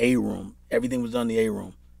 In the A room. Everything was done in the A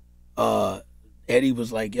room. Eddie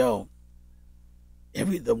was like, yo,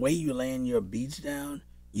 the way you're laying your beats down,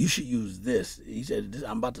 you should use this. He said,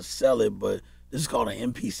 I'm about to sell it, but this is called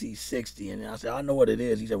an MPC 60. And I said, I know what it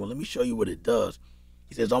is. He said, well, let me show you what it does.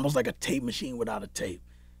 He said, it's almost like a tape machine without a tape.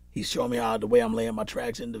 He's showing me the way I'm laying my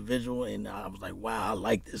tracks individual, and I was like, wow, I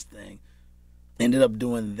like this thing. Ended up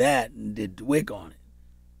doing that and did Dwick on it.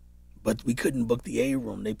 But we couldn't book the A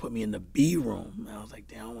room. They put me in the B room. And I was like,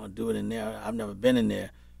 damn, I want to do it in there. I've never been in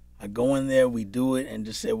there. I go in there, we do it, and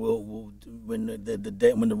just say, we'll when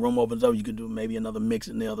the room opens up, you can do maybe another mix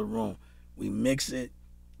in the other room. We mix it.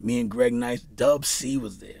 Me and Greg Nice, Dub C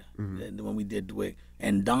was there when we did Dwick,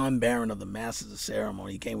 and Don Barron of the Masters of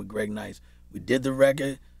Ceremony. He came with Greg Nice. We did the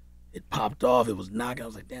record. It popped off. It was knocking. I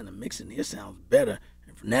was like, damn, the mix in here sounds better.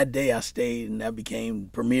 And from that day, I stayed, and that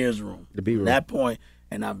became Premier's room. The B room. From that point,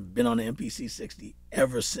 and I've been on the MPC 60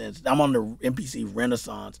 ever since. I'm on the MPC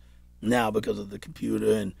Renaissance now because of the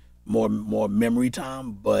computer and more memory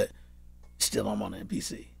time, but still I'm on the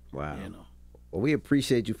MPC. Wow. You know. Well, we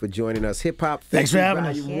appreciate you for joining us. Hip Hop Thanks for having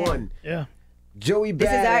us. Volume 1. Yeah. Joey Badass,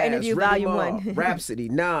 This is our interview, Remy Volume Ma, 1. Rhapsody,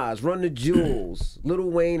 Nas, Run the Jewels, Lil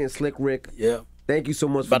Wayne, and Slick Rick. Yeah. Thank you so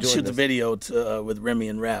much for About to joining shoot us. the video with Remy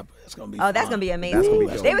and Rap. It's gonna be fun. That's gonna be amazing. That's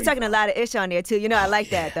gonna be They were talking a lot of ish on there too. You know, I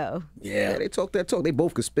like that though. Yeah, they talk that talk. They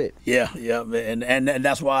both could spit. Yeah, and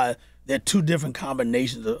that's why there are two different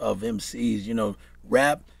combinations of MCs. You know,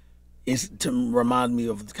 Rap is to remind me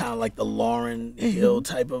of kind of like the Lauryn Hill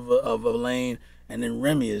type of a lane, and then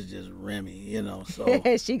Remy is just Remy. You know, so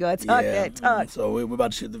she gonna talk that talk. So we're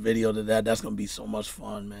about to shoot the video to that. That's gonna be so much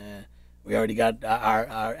fun, man. We already got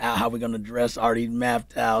our how we're gonna dress already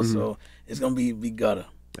mapped out, so it's gonna be gutter.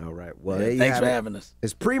 All right. Well, Thanks for having us.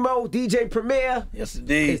 It's Primo, DJ Premier. Yes,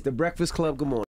 indeed. It's the Breakfast Club. Good morning.